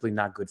 Just simply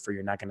not good for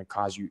you. Not going to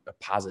cause you a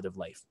positive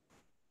life.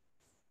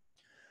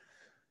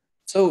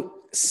 So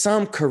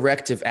some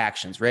corrective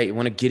actions, right? You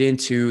want to get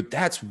into,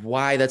 that's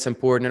why that's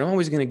important. And I'm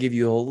always going to give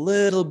you a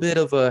little bit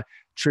of a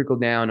trickle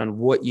down on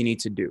what you need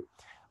to do.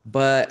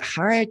 But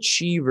high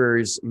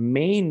achievers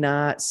may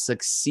not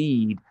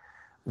succeed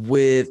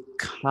with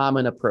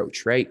common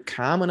approach, right?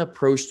 Common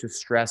approach to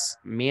stress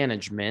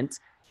management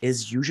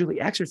is usually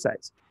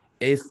exercise.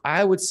 If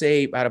I would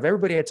say, out of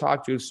everybody I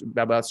talked to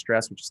about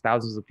stress, which is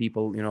thousands of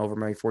people, over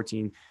my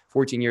 14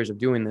 years of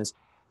doing this,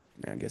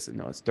 I guess,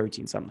 no, it's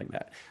 13, something like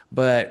that.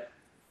 But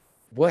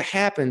what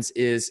happens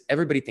is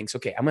everybody thinks,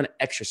 okay, I'm going to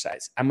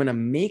exercise. I'm going to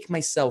make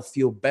myself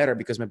feel better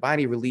because my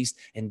body released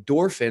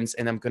endorphins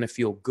and I'm going to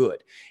feel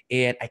good.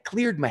 And I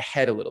cleared my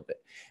head a little bit.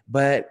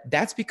 But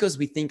that's because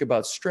we think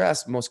about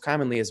stress most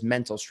commonly as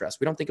mental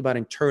stress. We don't think about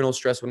internal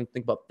stress. We don't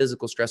think about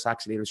physical stress,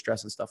 oxidative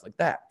stress, and stuff like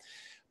that.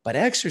 But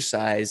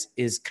exercise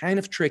is kind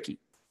of tricky.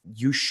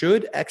 You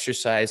should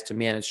exercise to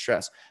manage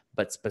stress,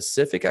 but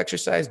specific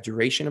exercise,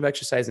 duration of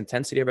exercise,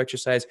 intensity of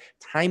exercise,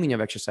 timing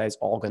of exercise,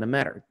 all going to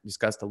matter. We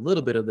discussed a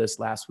little bit of this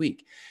last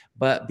week.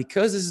 But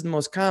because this is the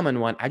most common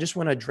one, I just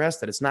want to address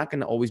that it's not going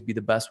to always be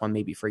the best one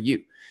maybe for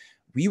you.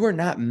 We were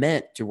not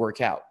meant to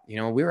work out. We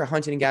were a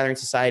hunting and gathering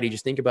society.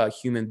 Just think about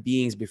human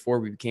beings before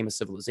we became a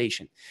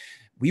civilization.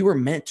 We were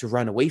meant to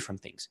run away from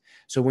things.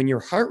 So when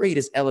your heart rate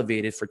is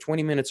elevated for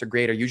 20 minutes or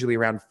greater, usually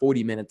around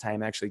 40-minute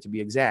time, actually, to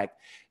be exact,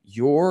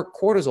 your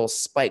cortisol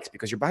spikes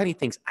because your body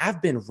thinks, I've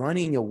been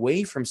running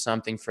away from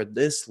something for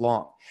this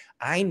long.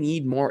 I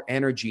need more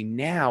energy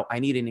now. I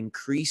need an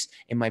increase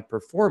in my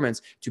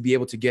performance to be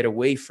able to get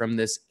away from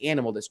this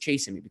animal that's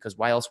chasing me, because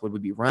why else would we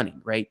be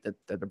running, right? That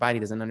the body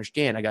doesn't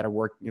understand. I got to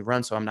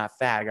run so I'm not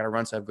fat. I got to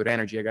run so I have good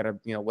energy. I got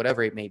to,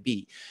 whatever it may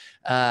be.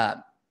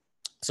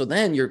 So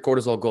then your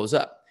cortisol goes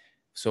up.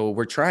 So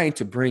we're trying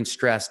to bring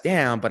stress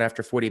down, but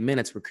after 40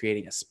 minutes, we're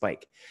creating a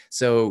spike.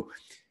 So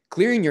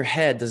clearing your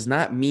head does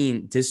not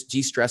mean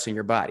de-stressing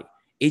your body.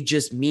 It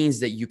just means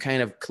that you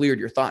kind of cleared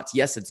your thoughts.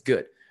 Yes, it's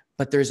good,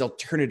 but there's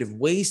alternative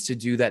ways to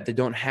do that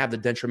don't have the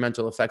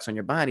detrimental effects on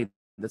your body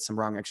that some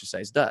wrong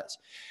exercise does.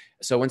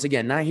 So once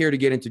again, not here to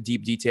get into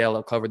deep detail.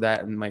 I'll cover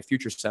that in my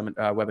future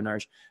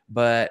webinars,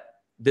 but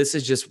this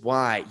is just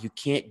why you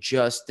can't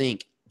just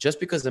think,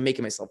 just because I'm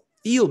making myself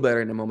feel better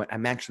in the moment,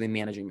 I'm actually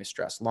managing my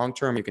stress. Long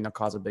term, you're going to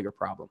cause a bigger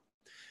problem.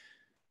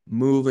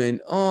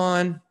 Moving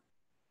on.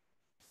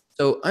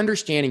 So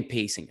understanding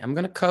pacing. I'm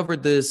going to cover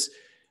this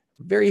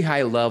very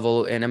high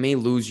level, and I may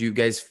lose you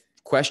guys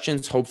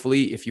questions.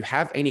 Hopefully, if you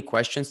have any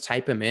questions,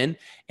 type them in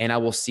and I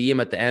will see them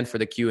at the end for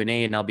the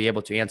Q&A and I'll be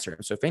able to answer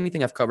them. So if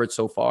anything I've covered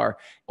so far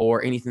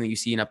or anything that you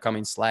see in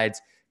upcoming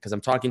slides, because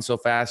I'm talking so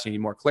fast, you need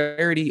more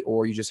clarity,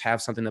 or you just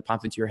have something that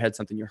popped into your head,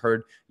 something you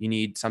heard, you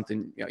need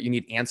something, you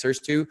need answers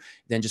to,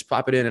 then just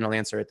pop it in and I'll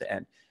answer at the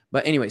end.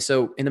 But anyway,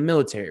 so in the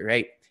military,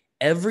 right?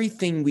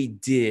 Everything we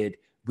did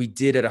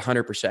at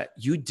 100%.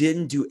 You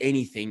didn't do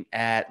anything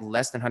at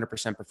less than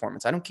 100%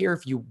 performance. I don't care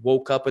if you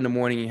woke up in the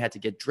morning and you had to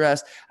get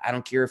dressed. I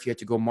don't care if you had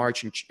to go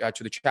march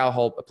to the chow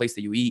hall, a place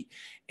that you eat,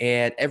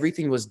 and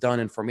everything was done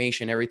in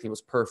formation. Everything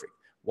was perfect.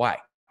 Why?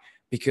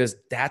 Because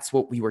that's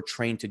what we were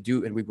trained to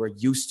do and we were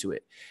used to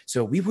it.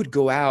 So we would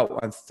go out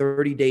on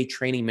 30-day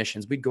training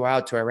missions. We'd go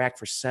out to Iraq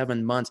for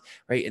 7 months,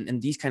 right?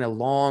 And these kind of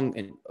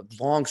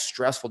long,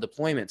 stressful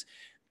deployments,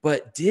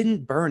 but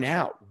didn't burn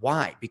out.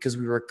 Why? Because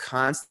we were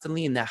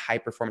constantly in that high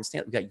performance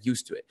state. We got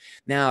used to it.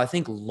 Now, I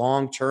think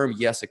long-term,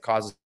 yes, it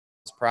causes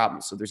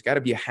problems. So there's got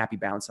to be a happy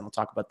balance, and I'll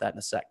talk about that in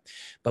a sec.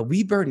 But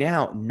we burn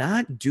out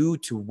not due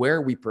to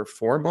where we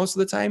perform most of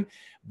the time,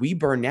 We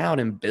burn out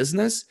in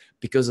business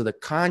because of the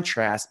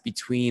contrast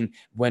between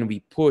when we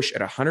push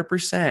at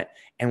 100%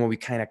 and when we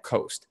kind of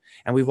coast.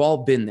 And we've all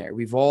been there.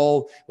 We've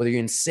all, whether you're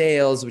in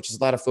sales, which is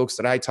a lot of folks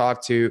that I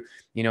talk to,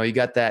 you know, you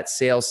got that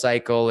sales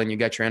cycle and you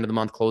got your end of the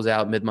month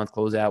closeout, mid-month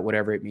closeout,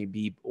 whatever it may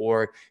be,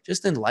 or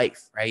just in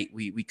life, right?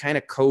 We kind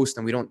of coast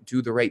and we don't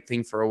do the right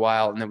thing for a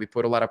while. And then we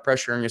put a lot of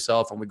pressure on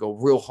yourself and we go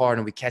real hard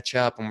and we catch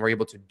up and we're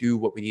able to do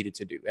what we needed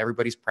to do.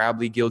 Everybody's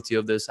probably guilty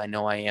of this. I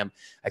know I am.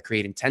 I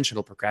create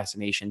intentional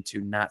procrastination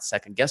to not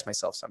second guess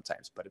myself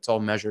sometimes, but it's all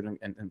measured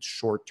in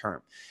short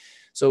term.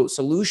 So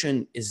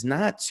solution is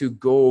not to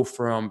go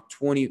from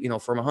 20,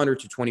 from 100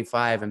 to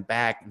 25 and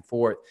back and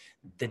forth.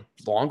 The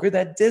longer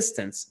that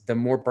distance, the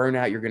more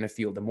burnout you're going to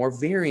feel, the more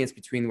variance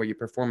between where you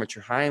perform at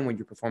your high and when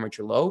you perform at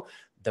your low,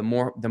 the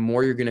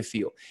more you're going to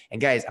feel.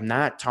 And guys, I'm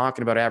not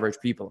talking about average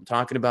people. I'm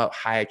talking about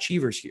high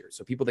achievers here.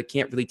 So people that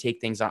can't really take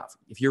things off.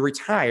 If you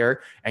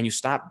retire and you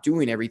stop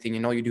doing everything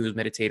and all you do is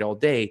meditate all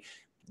day,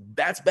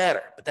 that's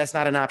better, but that's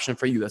not an option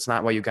for you. That's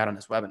not why you got on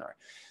this webinar.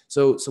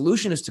 So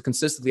solution is to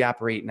consistently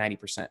operate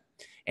 90%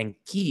 and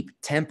keep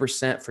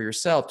 10% for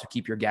yourself to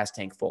keep your gas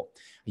tank full.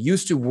 I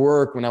used to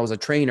work when I was a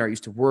trainer. I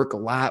used to work a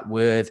lot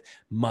with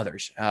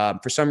mothers.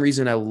 For some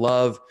reason, I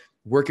love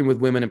working with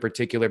women in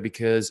particular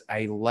because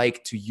I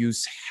like to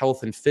use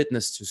health and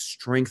fitness to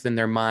strengthen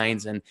their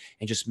minds and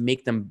just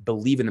make them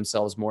believe in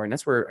themselves more. And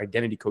that's where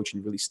identity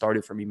coaching really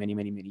started for me many,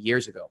 many, many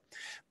years ago.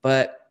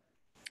 But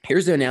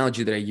here's the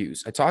analogy that I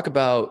use. I talk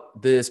about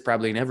this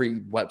probably in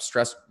every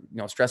stress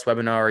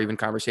webinar or even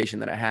conversation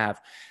that I have.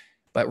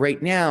 But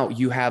right now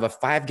you have a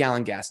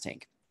 5-gallon gas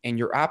tank and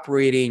you're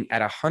operating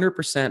at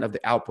 100% of the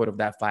output of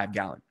that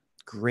 5-gallon.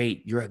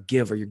 Great. You're a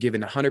giver. You're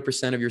giving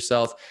 100% of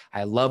yourself.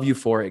 I love you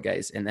for it,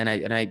 guys. And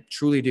I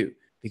truly do,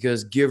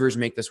 because givers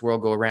make this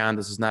world go around.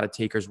 This is not a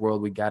taker's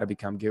world. We got to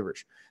become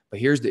givers. But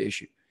here's the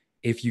issue.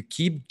 If you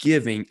keep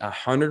giving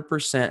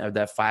 100% of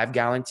that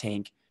 5-gallon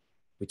tank,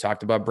 we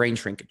talked about brain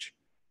shrinkage,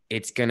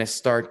 it's going to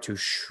start to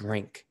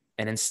shrink.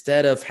 And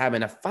instead of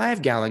having a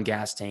 5-gallon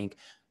gas tank,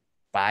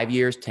 5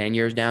 years, 10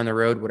 years down the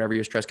road, whatever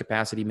your stress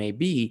capacity may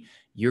be,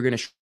 you're going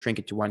to shrink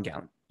it to 1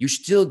 gallon. You're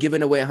still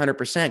giving away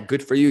 100%.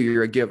 Good for you.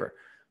 You're a giver.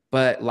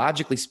 But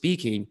logically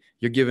speaking,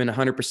 you're giving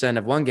 100%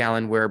 of 1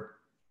 gallon where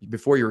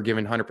before you were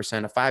given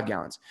 100% of 5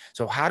 gallons.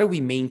 So how do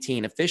we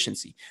maintain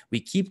efficiency? We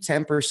keep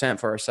 10%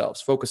 for ourselves,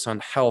 focus on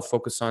health,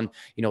 focus on,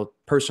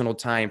 personal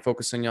time,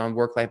 focusing on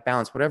work-life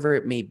balance, whatever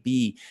it may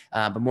be.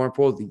 But more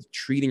importantly,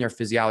 treating our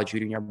physiology,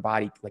 treating our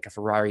body like a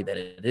Ferrari that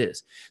it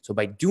is. So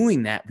by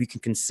doing that, we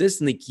can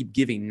consistently keep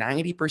giving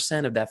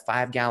 90% of that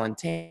 5-gallon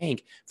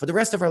tank for the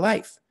rest of our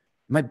life.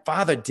 My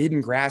father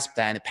didn't grasp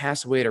that and it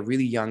passed away at a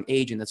really young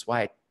age. And that's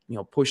why I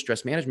push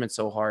stress management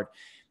so hard.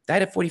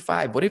 Died at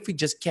 45. What if we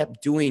just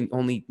kept doing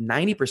only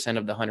 90%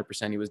 of the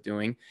 100% he was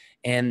doing?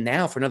 And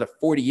now for another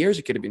 40 years,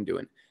 he could have been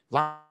doing.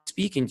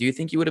 Speaking, do you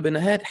think he would have been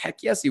ahead?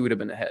 Heck yes, he would have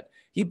been ahead.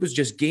 He was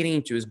just getting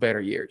into his better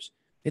years.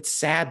 It's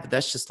sad, but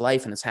that's just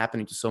life and it's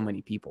happening to so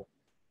many people.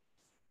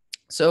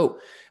 So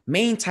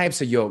main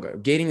types of yoga,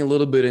 getting a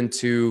little bit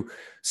into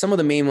some of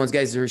the main ones,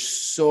 guys. There's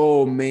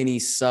so many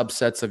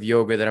subsets of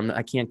yoga that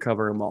I can't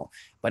cover them all,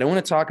 but I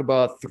want to talk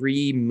about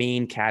 3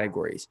 main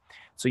categories.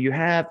 So you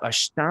have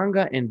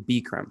Ashtanga and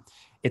Bikram.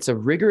 It's a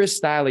rigorous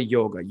style of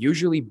yoga.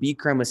 Usually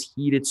Bikram is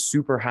heated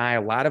super high.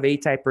 A lot of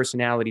A-type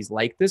personalities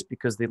like this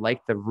because they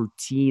like the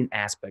routine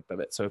aspect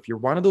of it. So if you're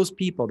one of those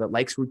people that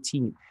likes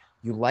routine,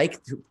 you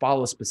like to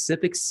follow a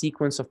specific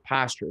sequence of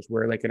postures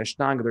where like in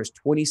Ashtanga, there's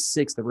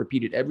 26 that are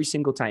repeated every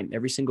single time,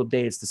 every single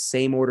day. It's the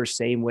same order,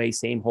 same way,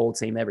 same hold,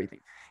 same everything.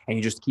 And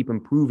you just keep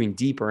improving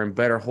deeper and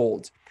better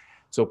holds.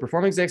 So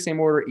perform the exact same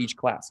order each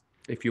class.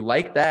 If you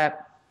like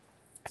that,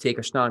 take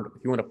Ashtanga.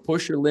 If you want to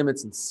push your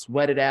limits and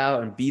sweat it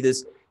out and be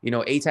this,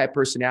 A-type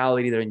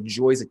personality that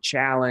enjoys a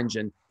challenge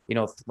and,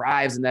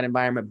 thrives in that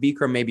environment,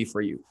 Bikram may be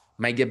for you.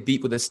 Might get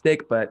beat with a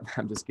stick, but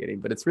I'm just kidding,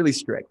 but it's really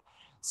strict.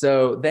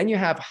 So then you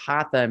have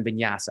Hatha and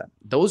Vinyasa.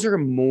 Those are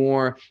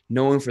more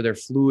known for their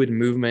fluid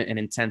movement and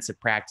intensive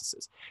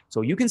practices.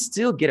 So you can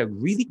still get a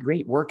really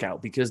great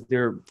workout because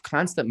they're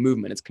constant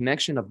movement. It's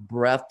connection of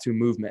breath to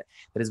movement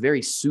that is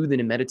very soothing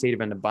and meditative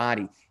on the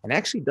body and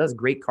actually does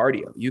great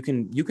cardio. You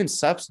can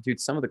substitute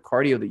some of the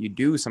cardio that you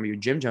do, some of your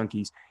gym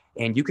junkies,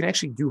 and you can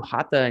actually do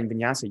Hatha and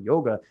Vinyasa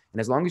yoga.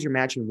 And as long as you're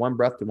matching one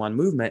breath to one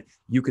movement,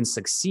 you can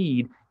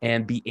succeed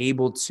and be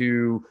able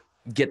to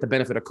get the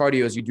benefit of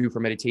cardio as you do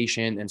for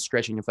meditation and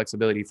stretching and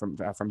flexibility from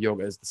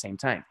yoga at the same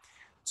time.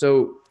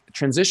 So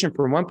transition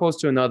from one pose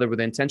to another with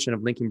the intention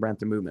of linking breath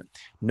to movement.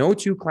 No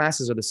 2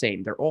 classes are the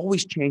same. They're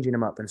always changing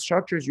them up.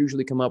 Instructors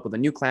usually come up with a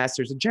new class.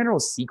 There's a general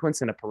sequence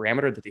and a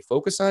parameter that they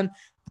focus on,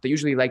 but they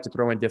usually like to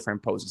throw in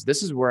different poses.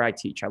 This is where I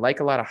teach. I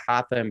like a lot of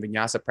Hatha and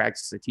Vinyasa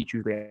practices. I teach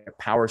usually a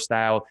power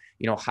style,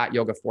 hot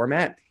yoga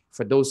format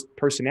for those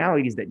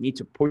personalities that need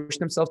to push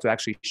themselves to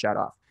actually shut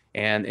off.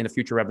 And in a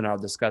future webinar, I'll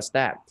discuss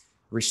that.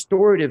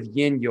 Restorative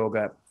yin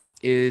yoga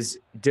is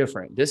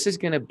different. This is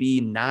going to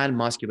be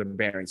non-muscular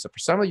bearing. So for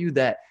some of you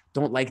that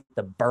don't like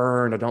the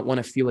burn or don't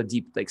want to feel a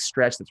deep like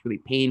stretch that's really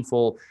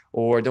painful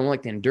or don't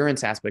like the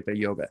endurance aspect of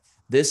yoga,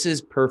 this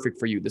is perfect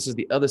for you. This is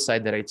the other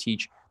side that I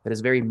teach that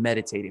is very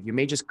meditative. You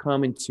may just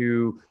come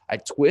into a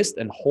twist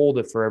and hold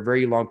it for a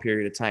very long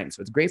period of time.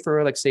 So it's great for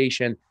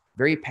relaxation,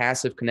 very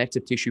passive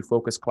connective tissue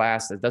focused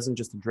class that doesn't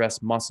just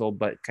address muscle,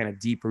 but kind of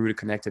deep rooted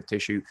connective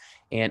tissue,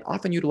 and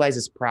often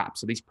utilizes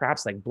props. So these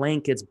props like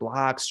blankets,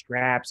 blocks,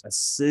 straps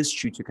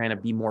assist you to kind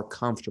of be more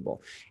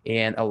comfortable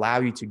and allow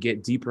you to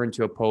get deeper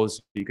into a pose.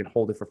 So you can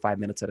hold it for 5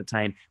 minutes at a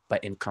time,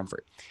 but in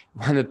comfort.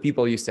 One of the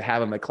people I used to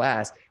have in my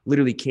class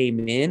literally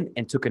came in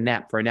and took a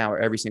nap for an hour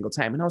every single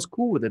time. And I was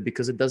cool with it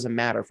because it doesn't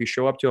matter. If you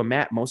show up to a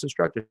mat, most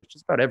instructors,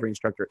 just about every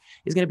instructor,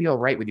 is going to be all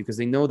right with you because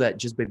they know that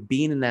just by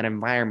being in that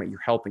environment,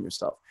 you're helping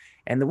yourself.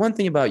 And the one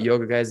thing about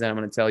yoga, guys, that I'm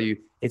going to tell you,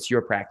 it's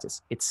your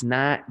practice. It's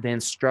not the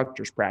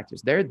instructor's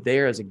practice. They're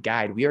there as a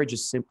guide. We are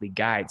just simply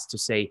guides to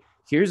say,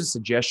 here's a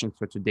suggestion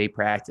for today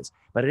practice.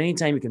 But at any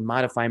time, you can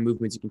modify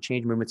movements. You can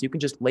change movements. You can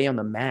just lay on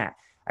the mat.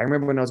 I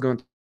remember when I was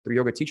going through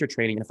yoga teacher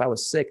training, and if I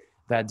was sick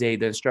that day,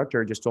 the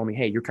instructor just told me,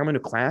 hey, you're coming to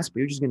class, but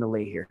you're just going to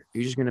lay here.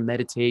 You're just going to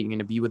meditate. You're going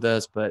to be with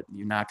us, but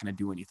you're not going to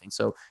do anything.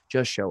 So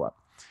just show up.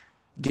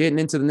 Getting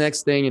into the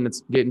next thing, and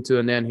it's getting to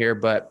an end here,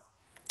 but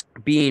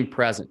being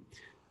present.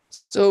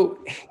 So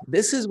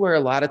this is where a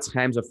lot of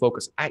times I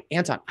focus.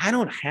 Anton, I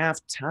don't have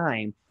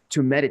time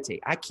to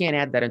meditate. I can't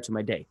add that into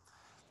my day.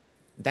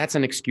 That's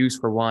an excuse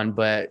for one,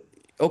 but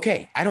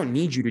okay, I don't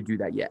need you to do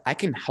that yet. I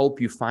can help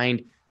you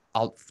find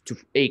out to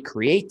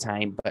create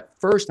time, but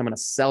first I'm going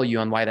to sell you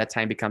on why that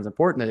time becomes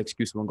important. That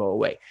excuse won't go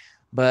away.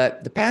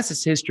 But the past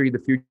is history, the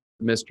future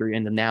is mystery,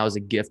 and the now is a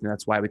gift, and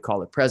that's why we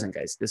call it present,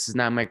 guys. This is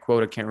not my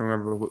quote. I can't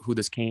remember who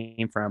this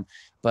came from,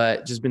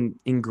 but just been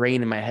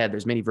ingrained in my head.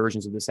 There's many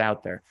versions of this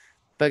out there.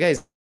 But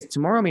guys,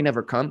 tomorrow may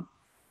never come.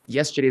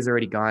 Yesterday's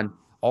already gone.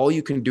 All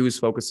you can do is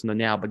focus on the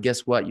now. But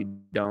guess what? You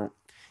don't.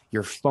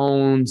 Your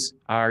phones,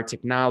 our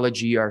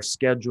technology, our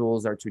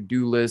schedules, our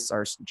to-do lists,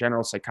 our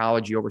general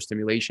psychology,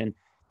 overstimulation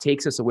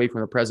takes us away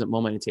from the present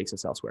moment and takes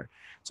us elsewhere.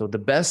 So the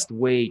best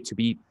way to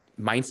be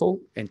mindful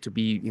and to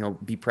be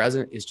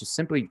present is just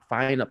simply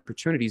find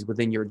opportunities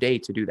within your day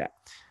to do that.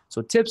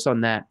 So tips on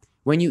that.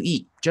 When you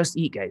eat, just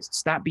eat, guys.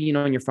 Stop being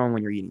on your phone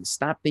when you're eating.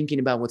 Stop thinking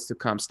about what's to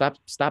come. Stop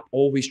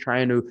always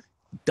trying to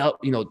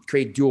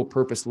create dual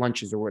purpose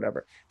lunches or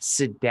whatever.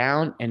 Sit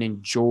down and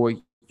enjoy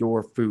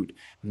your food.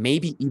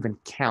 Maybe even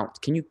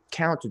count. Can you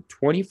count to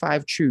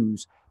 25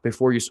 chews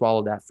before you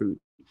swallow that food?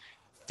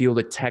 Feel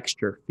the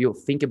texture.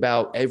 Think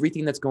about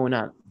everything that's going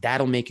on.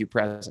 That'll make you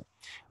present.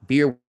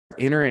 Be aware of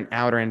inner and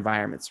outer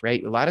environments,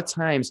 right? A lot of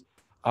times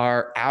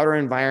our outer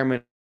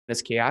environment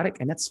is chaotic,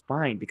 and that's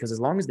fine because as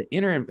long as the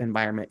inner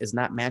environment is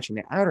not matching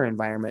the outer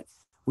environment,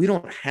 we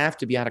don't have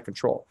to be out of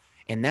control.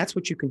 And that's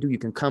what you can do. You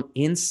can come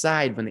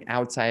inside when the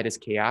outside is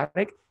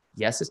chaotic.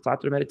 Yes, it's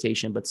taught through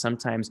meditation, but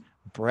sometimes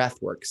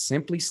breath work,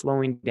 simply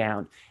slowing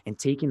down and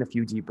taking a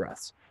few deep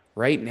breaths.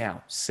 Right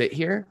now, sit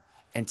here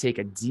and take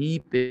a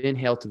deep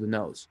inhale through the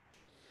nose.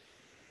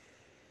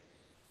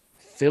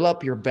 Fill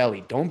up your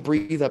belly. Don't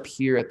breathe up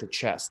here at the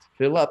chest.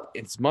 Fill up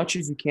as much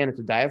as you can at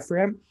the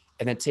diaphragm,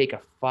 and then take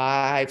a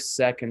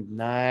 5-second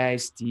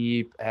nice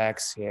deep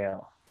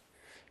exhale.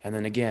 And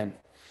then again,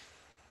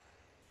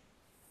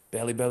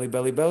 belly, belly,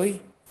 belly,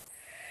 belly.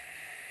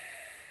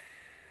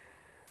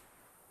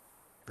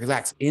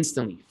 Relax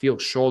instantly. Feel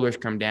shoulders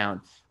come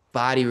down.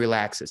 Body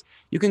relaxes.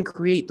 You can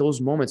create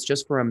those moments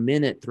just for a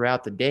minute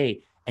throughout the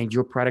day, and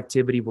your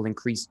productivity will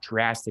increase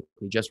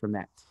drastically just from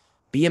that.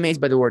 Be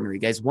amazed by the ordinary,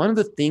 guys. One of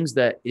the things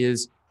that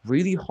is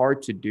really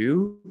hard to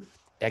do,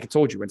 like I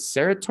told you, when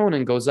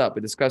serotonin goes up,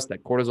 we discussed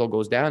that cortisol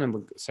goes down, and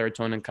when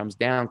serotonin comes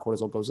down,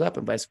 cortisol goes up,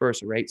 and vice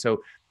versa, right?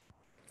 So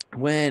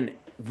when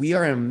we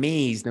are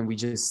amazed and we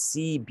just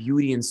see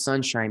beauty and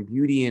sunshine,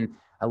 beauty in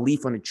a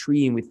leaf on a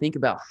tree, and we think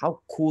about how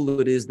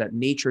cool it is that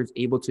nature is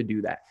able to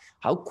do that.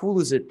 How cool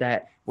is it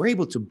that we're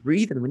able to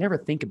breathe and we never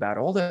think about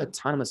all the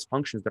autonomous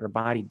functions that our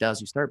body does.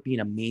 You start being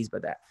amazed by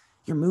that.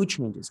 Your mood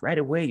changes right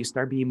away. You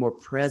start being more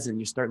present.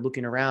 You start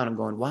looking around and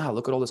going, wow,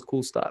 look at all this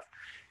cool stuff.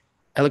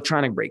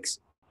 Electronic breaks.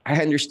 I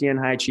understand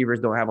high achievers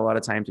don't have a lot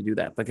of time to do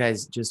that. But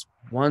guys, just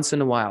once in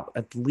a while,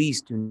 at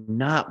least do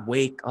not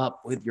wake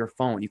up with your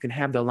phone. You can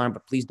have the alarm,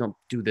 but please don't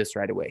do this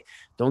right away.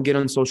 Don't get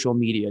on social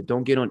media.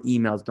 Don't get on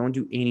emails. Don't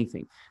do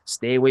anything.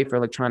 Stay away from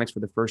electronics for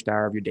the first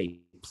hour of your day.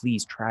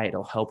 Please try it.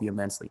 It'll help you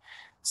immensely.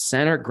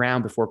 Center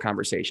ground before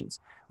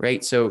conversations,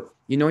 right? So,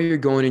 you're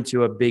going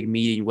into a big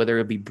meeting, whether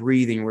it be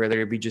breathing,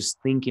 whether it be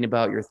just thinking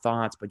about your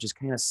thoughts, but just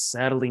kind of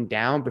settling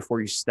down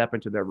before you step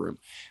into the room.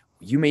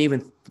 You may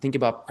even think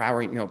about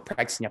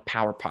practicing a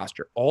power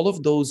posture. All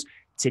of those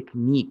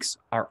techniques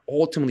are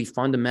ultimately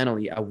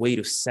fundamentally a way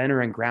to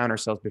center and ground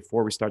ourselves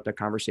before we start that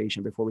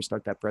conversation, before we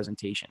start that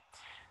presentation.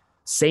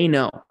 Say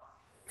no.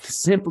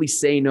 Simply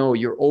say no.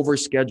 You're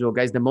overscheduled.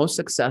 Guys, the most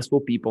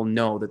successful people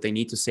know that they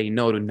need to say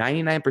no to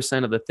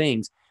 99% of the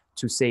things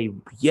to say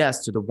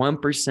yes to the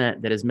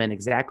 1% that is meant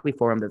exactly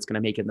for them, that's going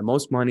to make it the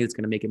most money, that's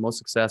going to make it most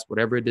success,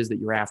 whatever it is that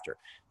you're after,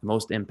 the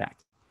most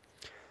impact.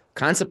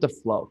 Concept of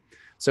flow.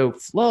 So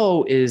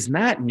flow is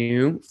not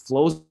new.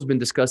 Flow's been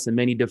discussed in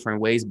many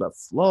different ways, but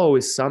flow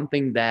is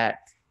something that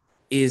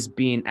is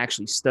being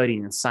actually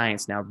studied in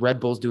science now. Red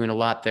Bull's doing a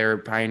lot there,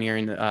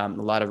 pioneering a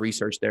lot of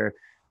research there.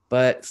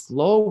 But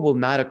flow will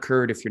not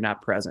occur if you're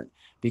not present,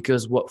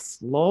 because what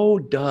flow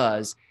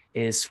does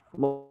is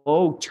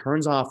flow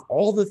turns off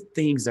all the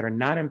things that are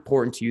not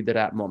important to you at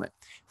that moment.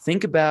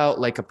 Think about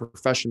like a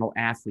professional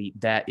athlete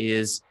that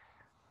is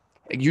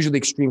usually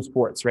extreme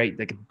sports, right?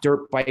 Like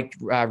dirt bike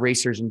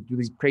racers and do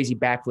these crazy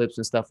backflips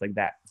and stuff like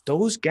that.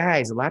 Those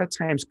guys a lot of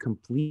times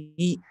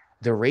complete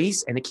the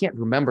race and they can't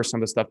remember some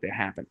of the stuff that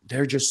happened.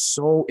 They're just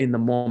so in the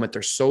moment.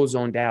 They're so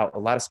zoned out. A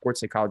lot of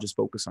sports psychologists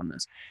focus on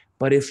this.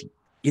 But if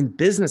in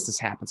business this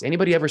happens,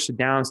 anybody ever sit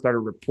down, start a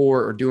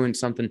report or doing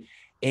something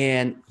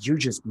and you're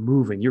just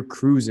moving, you're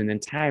cruising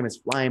and time is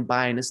flying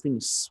by and this thing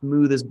is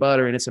smooth as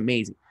butter and it's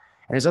amazing.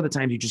 And there's other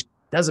times you just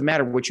doesn't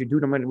matter what you do,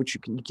 no matter what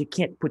you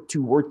can't put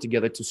two words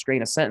together to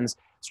strain a sentence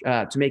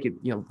to make it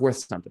worth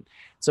something.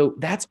 So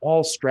that's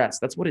all stress.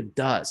 That's what it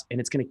does, and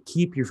it's going to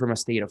keep you from a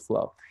state of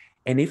flow.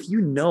 And if you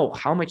know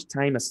how much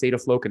time a state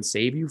of flow can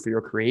save you for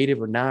your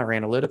creative or not or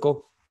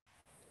analytical,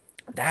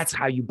 that's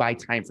how you buy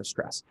time for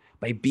stress.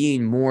 By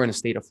being more in a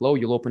state of flow,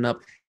 you'll open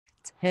up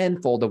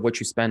tenfold of what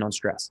you spend on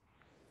stress,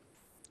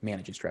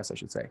 managing stress, I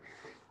should say.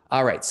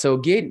 All right, so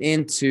getting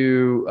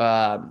into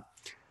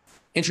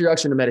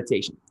introduction to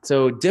meditation.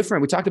 So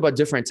we talked about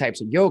different types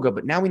of yoga,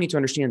 but now we need to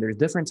understand there's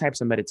different types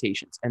of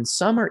meditations, and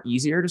some are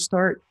easier to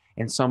start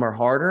and some are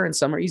harder, and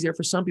some are easier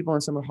for some people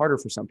and some are harder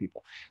for some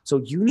people. So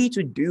you need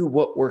to do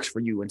what works for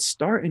you and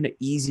start in the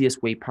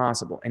easiest way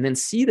possible and then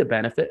see the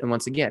benefit. And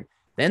once again,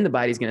 then the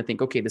body's going to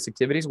think, okay, this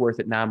activity is worth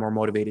it. Now I'm more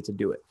motivated to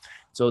do it.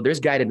 So there's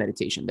guided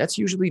meditation. That's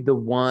usually the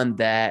one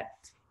that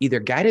either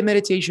guided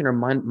meditation or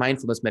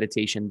mindfulness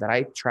meditation that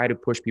I try to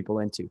push people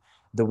into.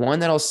 The one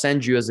that I'll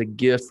send you as a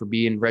gift for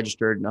being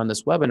registered on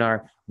this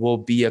webinar will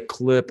be a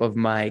clip of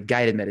my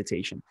guided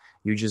meditation.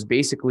 You just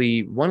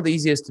basically, one of the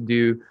easiest to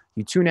do,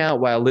 you tune out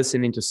while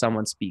listening to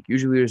someone speak.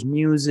 Usually there's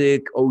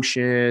music,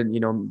 ocean,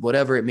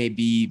 whatever it may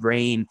be,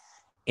 rain,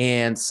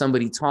 and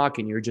somebody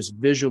talking. You're just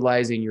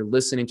visualizing, you're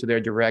listening to their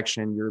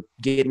direction, you're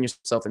getting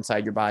yourself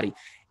inside your body.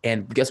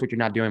 And guess what you're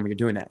not doing when you're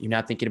doing that? You're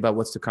not thinking about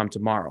what's to come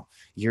tomorrow.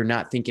 You're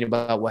not thinking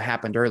about what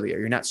happened earlier.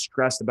 You're not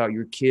stressed about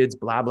your kids,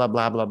 blah, blah,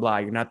 blah, blah, blah.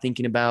 You're not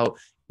thinking about,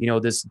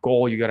 this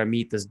goal you got to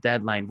meet, this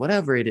deadline,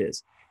 whatever it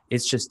is.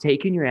 It's just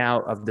taking you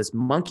out of this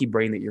monkey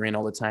brain that you're in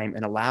all the time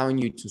and allowing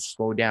you to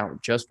slow down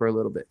just for a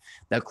little bit.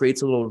 That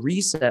creates a little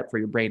reset for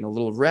your brain, a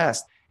little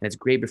rest, and it's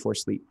great before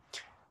sleep.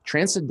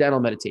 Transcendental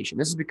meditation.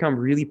 This has become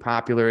really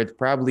popular. It's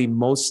probably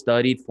most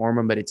studied form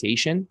of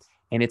meditation,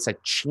 and it's a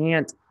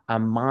chant, a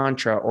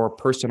mantra, or a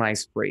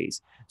personalized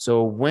phrase.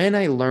 So when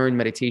I learned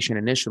meditation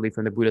initially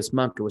from the Buddhist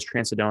monk, it was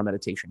transcendental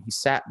meditation. He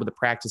sat with a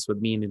practice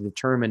with me to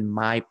determine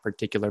my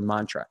particular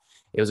mantra.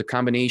 It was a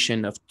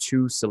combination of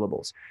two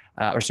syllables.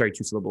 What is the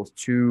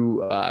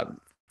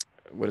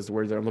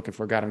word that I'm looking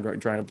for? God, I'm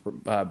trying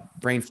to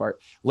brain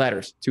fart.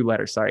 Two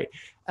letters, sorry.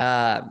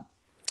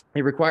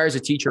 It requires a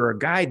teacher or a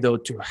guide, though,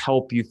 to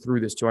help you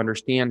through this, to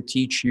understand,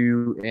 teach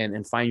you,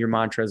 and find your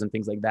mantras and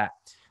things like that.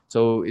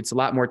 So it's a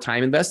lot more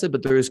time invested,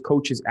 but there's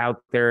coaches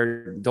out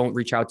there. Don't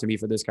reach out to me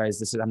for this,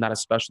 guys. I'm not a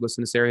specialist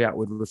in this area. I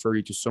would refer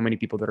you to so many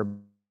people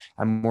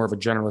I'm more of a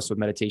generalist with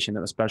meditation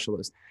than a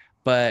specialist.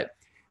 But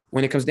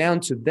when it comes down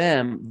to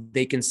them,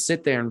 they can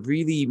sit there and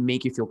really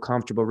make you feel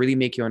comfortable, really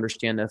make you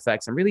understand the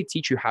effects, and really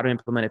teach you how to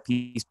implement it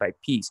piece by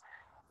piece.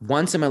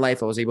 Once in my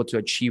life, I was able to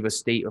achieve a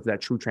state of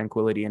that true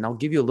tranquility. And I'll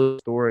give you a little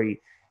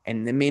story,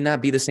 and it may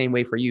not be the same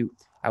way for you.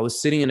 I was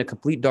sitting in a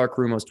complete dark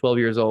room. I was 12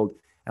 years old.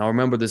 And I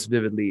remember this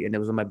vividly. And it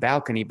was on my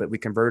balcony, but we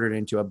converted it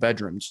into a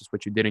bedroom, which is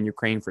what you did in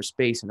Ukraine for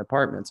space in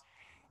apartments.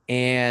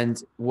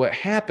 And what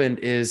happened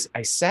is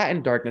I sat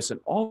in darkness, and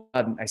all of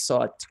a sudden I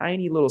saw a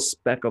tiny little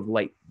speck of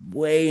light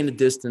way in the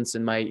distance,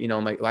 and my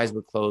eyes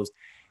were closed.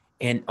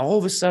 And all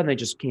of a sudden I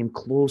just came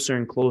closer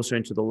and closer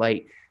into the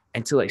light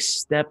until I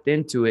stepped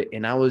into it,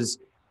 and I was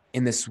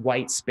in this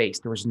white space.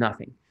 There was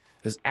nothing.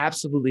 There's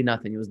absolutely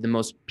nothing. It was the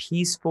most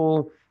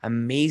peaceful,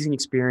 amazing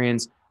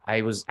experience.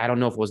 I don't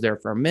know if it was there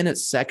for a minute,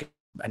 second,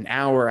 an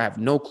hour. I have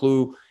no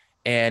clue.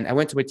 And I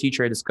went to my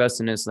teacher. I discussed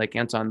it, and it's like,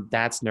 Anton,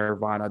 that's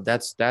nirvana.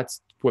 That's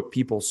what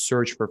people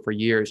search for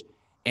years.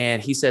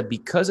 And he said,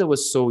 because I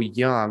was so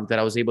young that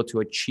I was able to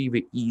achieve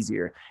it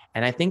easier.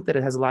 And I think that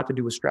it has a lot to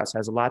do with stress. It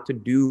has a lot to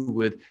do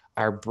with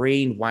our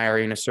brain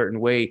wiring in a certain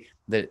way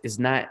that is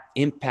not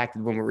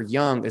impacted when we're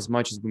young as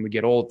much as when we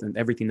get old, and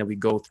everything that we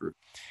go through.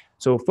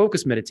 So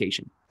focus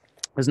meditation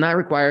does not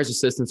require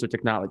assistance or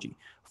technology.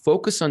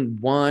 Focus on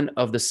one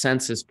of the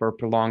senses for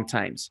prolonged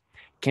times.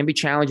 It can be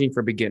challenging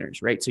for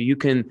beginners, right? So you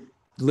can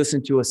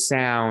listen to a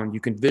sound, you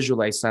can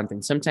visualize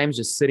something. Sometimes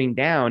just sitting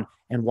down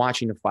and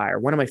watching the fire.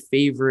 One of my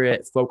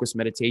favorite focus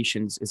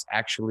meditations is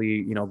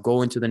actually,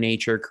 go into the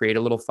nature, create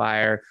a little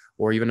fire,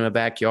 or even in a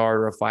backyard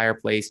or a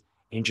fireplace,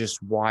 and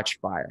just watch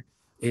fire.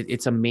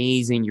 It's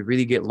amazing. You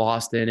really get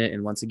lost in it.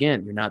 And once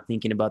again, you're not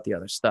thinking about the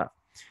other stuff.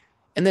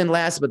 And then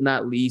last but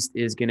not least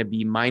is going to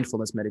be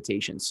mindfulness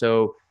meditation.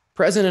 So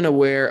present and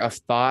aware of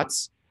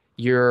thoughts.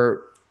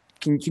 You're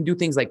can do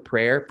things like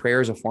prayer. Prayer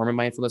is a form of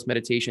mindfulness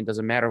meditation. It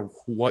doesn't matter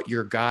what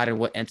your God and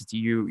what entity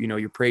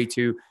you pray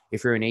to.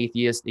 If you're an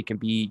atheist, it can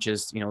be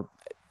just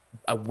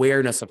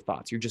awareness of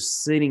thoughts. You're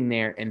just sitting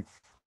there, and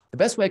the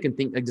best way I can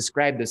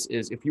describe this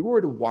is if you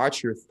were to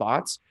watch your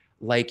thoughts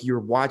like you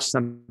watch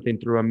something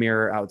through a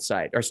mirror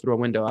outside or through a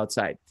window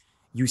outside.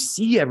 You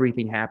see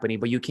everything happening,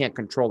 but you can't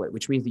control it,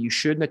 which means that you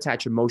shouldn't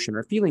attach emotion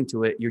or feeling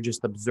to it. You're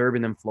just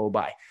observing them flow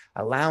by,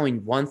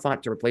 allowing one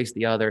thought to replace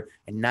the other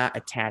and not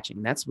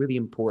attaching. That's really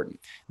important.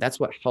 That's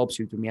what helps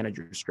you to manage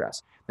your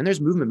stress. Then there's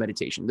movement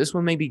meditation. This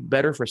one may be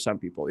better for some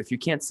people. If you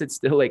can't sit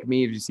still like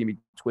me, if you see me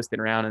twisting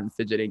around and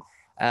fidgeting,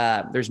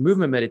 there's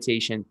movement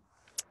meditation.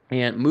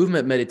 And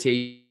movement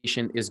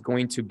meditation is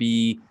going to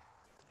be,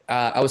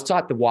 I was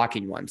taught the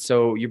walking one.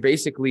 So you're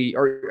basically,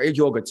 or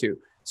yoga too.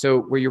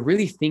 So where you're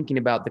really thinking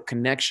about the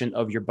connection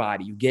of your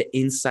body, you get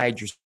inside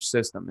your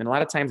system. And a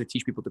lot of times I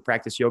teach people to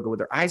practice yoga with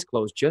their eyes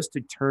closed just to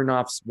turn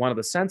off one of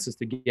the senses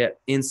to get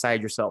inside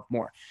yourself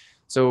more.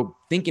 So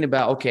thinking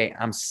about, okay,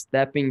 I'm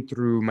stepping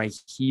through, my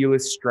heel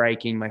is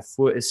striking, my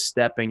foot is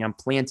stepping, I'm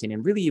planting.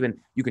 And really even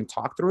you can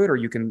talk through it, or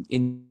you can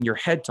in your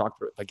head talk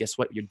through it. But guess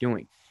what you're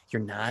doing?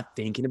 You're not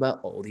thinking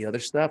about all the other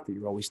stuff that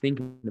you're always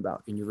thinking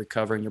about, and you're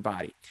recovering your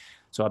body.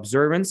 So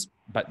observance,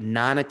 but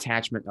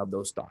non-attachment of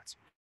those thoughts.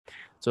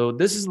 So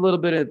this is a little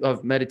bit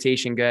of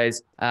meditation,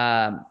 guys.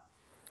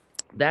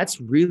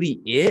 That's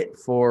really it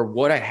for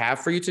what I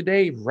have for you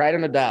today. Right on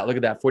the dot. Look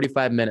at that,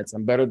 45 minutes.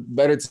 I'm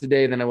better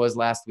today than I was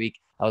last week.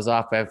 I was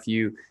off by a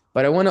few,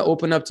 but I want to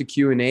open up to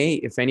Q&A.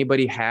 If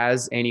anybody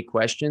has any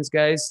questions,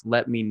 guys,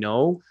 let me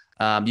know.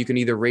 You can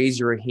either raise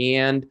your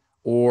hand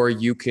or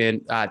you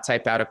can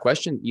type out a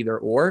question, either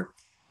or.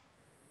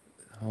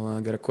 Hold on,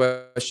 I got a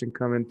question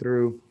coming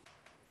through.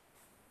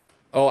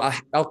 Oh,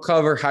 I'll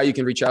cover how you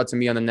can reach out to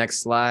me on the next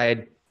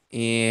slide.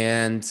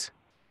 And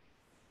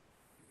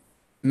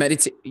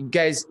meditate,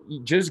 guys,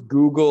 just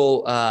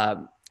Google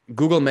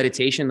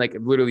meditation. Like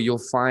literally you'll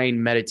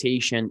find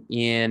meditation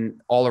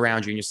in all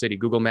around you in your city.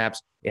 Google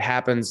Maps, it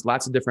happens.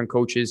 Lots of different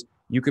coaches.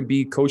 You can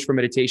be coached for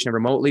meditation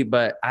remotely,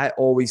 but I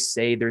always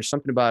say there's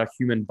something about a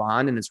human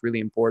bond, and it's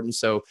really important.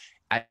 So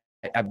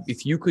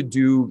if you could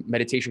do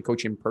meditation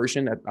coaching in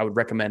person, I would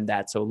recommend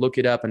that. So look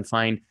it up and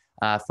find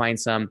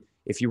some.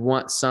 If you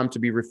want some to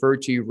be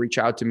referred to, reach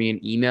out to me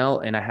in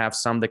email, and I have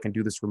some that can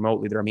do this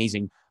remotely. They're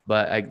amazing.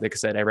 But like I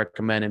said, I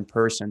recommend in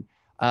person.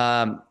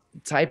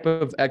 Type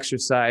of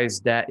exercise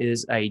that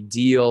is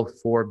ideal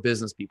for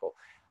business people.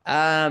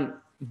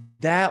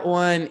 That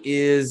one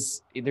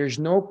is, there's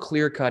no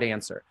clear-cut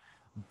answer,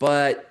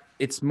 but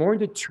it's more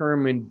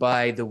determined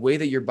by the way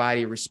that your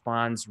body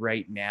responds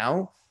right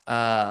now.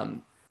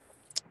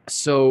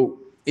 So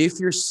if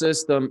your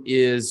system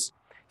is,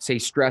 say,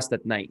 stressed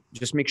at night,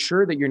 just make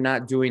sure that you're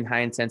not doing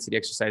high intensity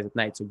exercise at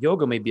night. So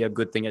yoga may be a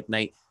good thing at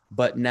night,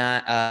 but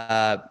not,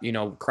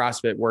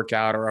 CrossFit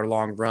workout or a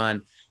long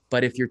run.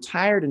 But if you're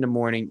tired in the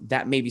morning,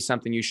 that may be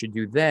something you should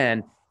do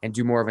then, and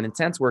do more of an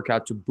intense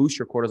workout to boost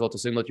your cortisol to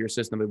signal to your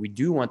system that we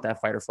do want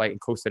that fight or flight, and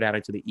coast it out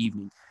into the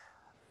evening.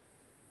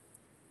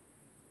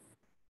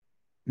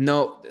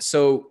 No,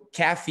 so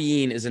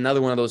caffeine is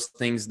another one of those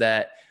things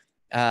that,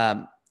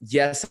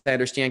 yes, I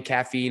understand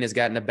caffeine has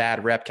gotten a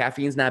bad rep.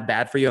 Caffeine's not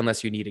bad for you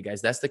unless you need it,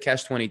 guys. That's the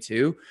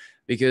catch-22,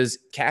 because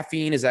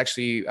caffeine is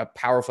actually a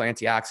powerful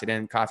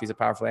antioxidant. Coffee is a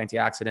powerful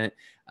antioxidant.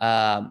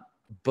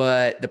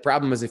 But the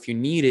problem is if you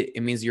need it,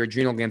 it means your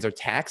adrenal glands are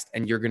taxed,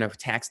 and you're going to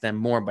tax them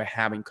more by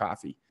having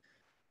coffee.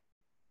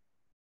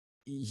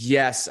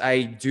 Yes,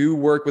 I do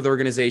work with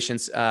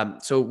organizations.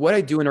 So what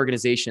I do in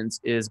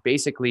organizations is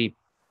basically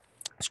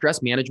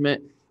stress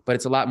management, but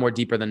it's a lot more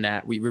deeper than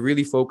that. We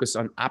really focus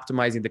on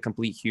optimizing the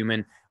complete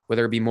human,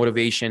 whether it be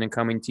motivation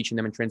and teaching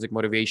them intrinsic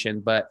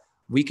motivation. But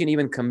we can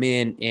even come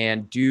in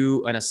and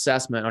do an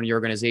assessment on your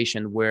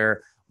organization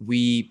where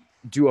we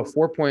do a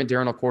 4-point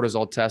diurnal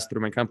cortisol test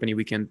through my company.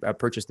 We can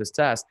purchase this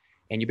test,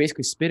 and you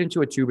basically spit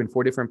into a tube in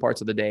 4 different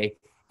parts of the day.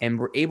 And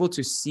we're able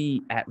to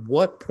see at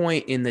what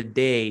point in the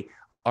day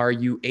are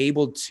you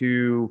able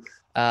to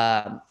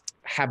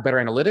have better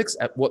analytics?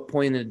 At what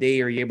point in the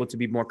day are you able to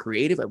be more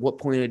creative? At what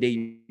point in the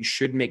day you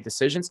should make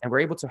decisions? And we're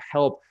able to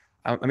help.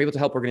 I'm able to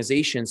help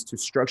organizations to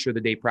structure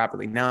the day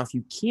properly. Now, if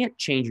you can't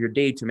change your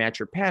day to match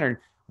your pattern,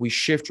 we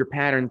shift your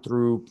pattern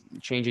through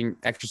changing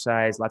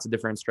exercise, lots of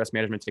different stress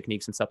management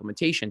techniques and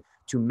supplementation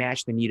to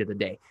match the need of the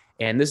day.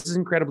 And this is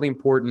incredibly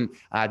important.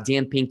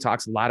 Dan Pink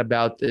talks a lot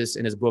about this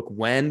in his book,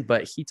 When,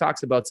 but he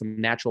talks about some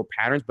natural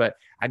patterns, but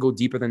I go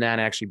deeper than that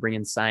and actually bring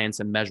in science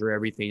and measure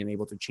everything and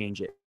able to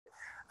change it.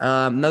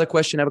 Another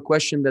question, I have a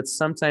question that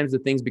sometimes the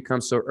things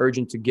become so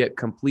urgent to get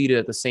completed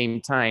at the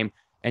same time,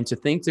 and to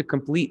think to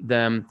complete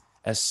them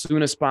as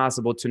soon as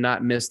possible to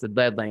not miss the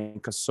deadline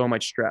because so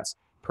much stress.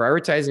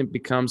 Prioritizing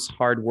becomes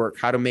hard work.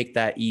 How to make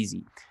that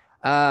easy?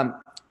 All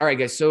right,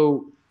 guys.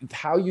 So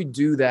how you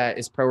do that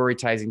is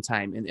prioritizing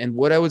time. And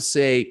what I would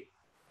say,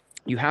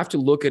 you have to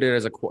look at it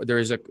as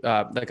there's a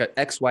like an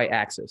XY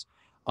axis.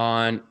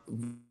 On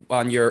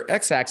your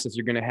X axis,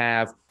 you're going to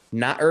have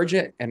not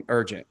urgent and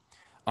urgent.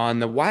 On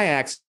the Y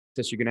axis,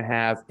 you're going to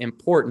have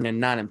important and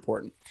not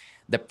important.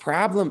 The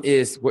problem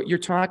is what you're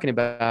talking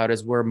about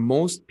is where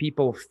most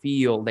people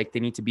feel like they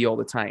need to be all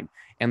the time.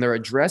 And they're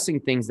addressing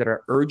things that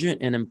are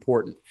urgent and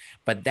important.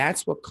 But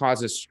that's what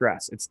causes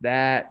stress. It's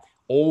that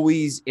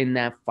always in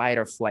that fight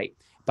or flight.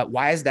 But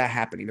why is that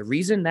happening? The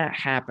reason that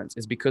happens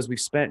is because we've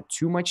spent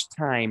too much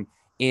time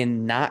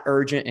in not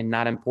urgent and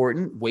not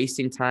important,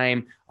 wasting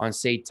time on,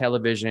 say,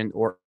 television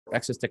or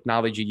excess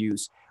technology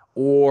use,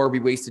 or we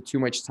wasted too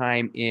much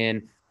time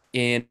in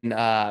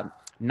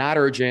not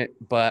urgent,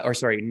 but, or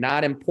sorry,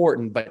 not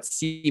important, but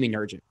seeming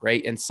urgent,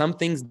 right? And some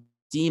things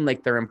seem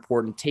like they're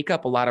important, take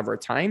up a lot of our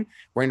time,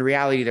 where in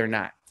reality, they're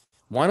not.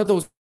 One of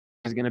those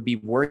is going to be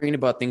worrying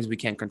about things we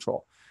can't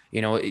control.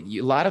 A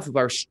lot of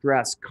our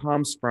stress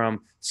comes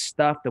from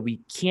stuff that we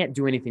can't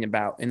do anything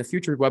about. In the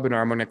future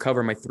webinar, I'm going to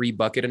cover my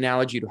 3-bucket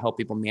analogy to help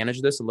people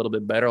manage this a little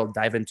bit better. I'll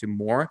dive into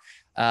more.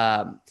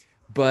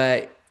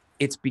 But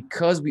it's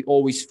because we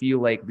always feel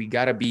like we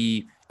got to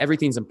be,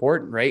 everything's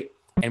important, right?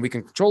 And we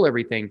can control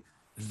everything.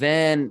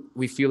 Then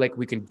we feel like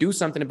we can do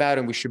something about it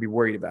and we should be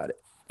worried about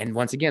it. And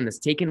once again, that's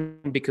taken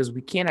because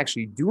we can't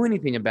actually do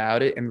anything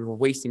about it and we're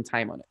wasting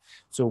time on it.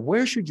 So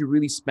where should you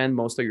really spend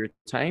most of your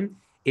time?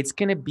 It's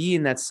going to be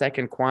in that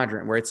second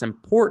quadrant where it's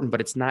important,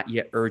 but it's not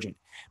yet urgent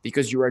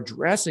because you're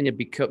addressing it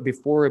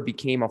before it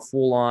became a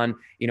full-on,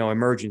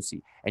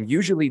 emergency. And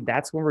usually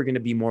that's when we're going to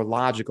be more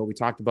logical. We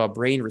talked about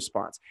brain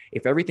response.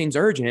 If everything's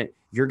urgent,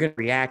 you're going to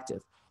be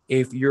reactive.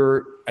 If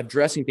you're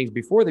addressing things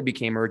before they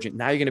became urgent,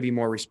 now you're going to be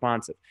more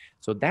responsive.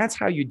 So that's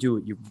how you do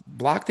it. You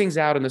block things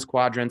out in this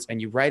quadrants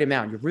and you write them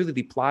out. You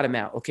really plot them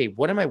out. Okay,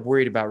 what am I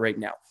worried about right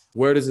now?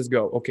 Where does this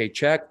go? Okay,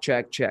 check,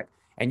 check, check.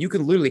 And you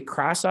can literally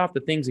cross off the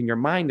things in your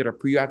mind that are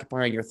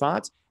preoccupying your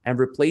thoughts and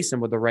replace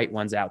them with the right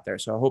ones out there.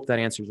 So I hope that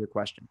answers your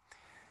question.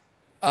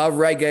 All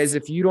right, guys,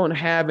 if you don't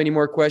have any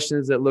more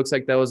questions, it looks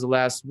like that was the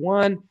last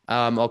one.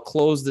 I'll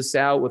close this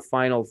out with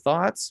final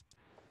thoughts.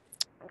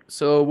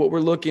 So what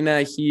we're looking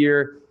at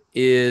here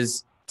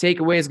is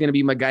takeaway is going to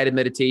be my guided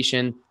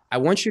meditation. I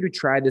want you to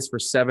try this for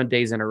 7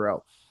 days in a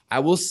row. I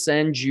will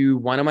send you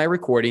one of my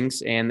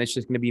recordings, and it's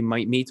just going to be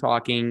me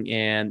talking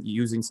and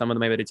using some of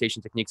my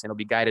meditation techniques, and it'll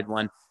be guided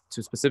one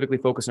to specifically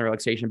focus on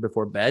relaxation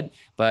before bed.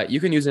 But you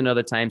can use it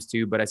other times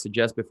too, but I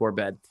suggest before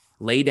bed.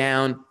 Lay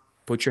down,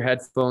 put your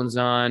headphones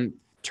on,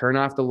 turn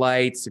off the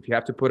lights. If you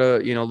have to put a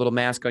little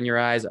mask on your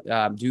eyes,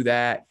 do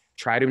that.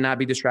 Try to not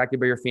be distracted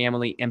by your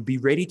family and be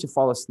ready to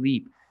fall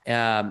asleep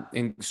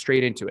and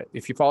straight into it.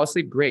 If you fall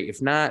asleep, great.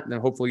 If not, then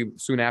hopefully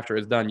soon after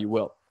it's done, you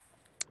will.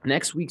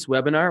 Next week's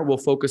webinar will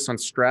focus on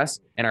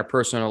stress and our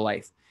personal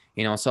life.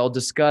 So I'll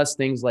discuss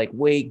things like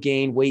weight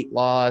gain, weight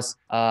loss,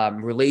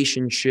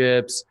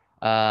 relationships,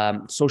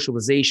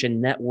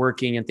 socialization,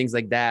 networking, and things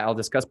like that. I'll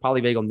discuss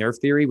polyvagal nerve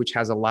theory, which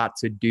has a lot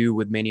to do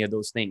with many of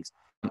those things.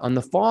 On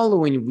the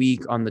following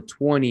week, on the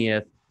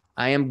 20th,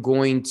 I am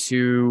going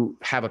to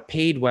have a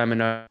paid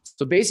webinar.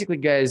 So basically,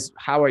 guys,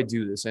 how I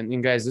do this,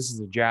 and guys, this is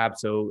a job.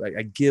 So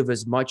I give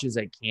as much as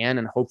I can,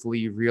 and hopefully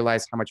you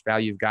realize how much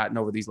value you've gotten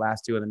over these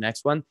last two and the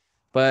next one.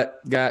 But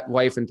got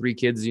wife and 3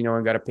 kids,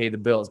 and got to pay the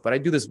bills. But I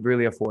do this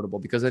really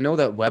affordable because I know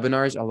that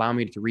webinars allow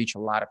me to reach a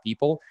lot of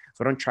people.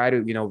 So I don't try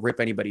to,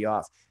 rip anybody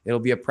off. It'll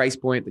be a price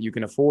point that you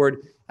can afford,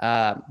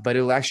 but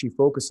it'll actually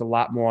focus a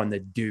lot more on the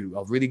do.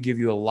 I'll really give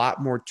you a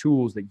lot more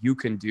tools that you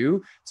can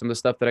do. Some of the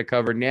stuff that I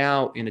cover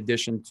now, in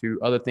addition to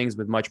other things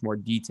with much more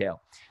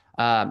detail.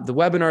 The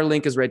webinar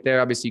link is right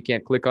there. Obviously, you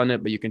can't click on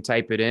it, but you can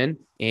type it in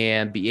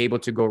and be able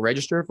to go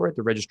register for it.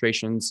 The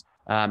registration's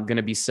going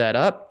to be set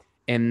up.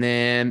 And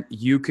then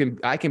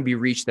I can be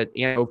reached at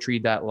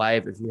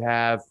oaktree.live. If you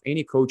have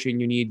any coaching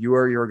you need, you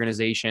or your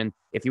organization,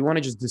 if you want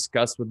to just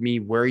discuss with me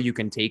where you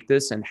can take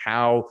this and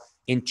how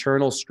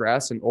internal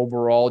stress and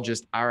overall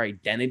just our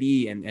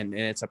identity and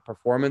it's a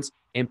performance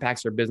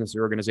impacts our business,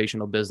 your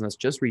organizational business,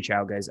 just reach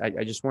out, guys.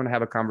 I just want to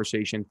have a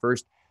conversation.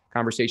 First,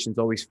 conversation is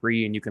always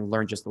free and you can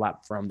learn just a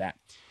lot from that.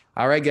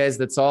 All right, guys,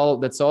 that's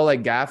all I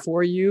got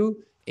for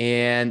you.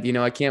 And,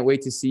 I can't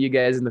wait to see you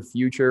guys in the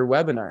future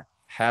webinar.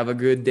 Have a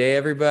good day,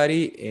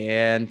 everybody,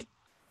 and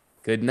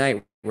good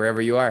night,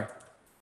 wherever you are.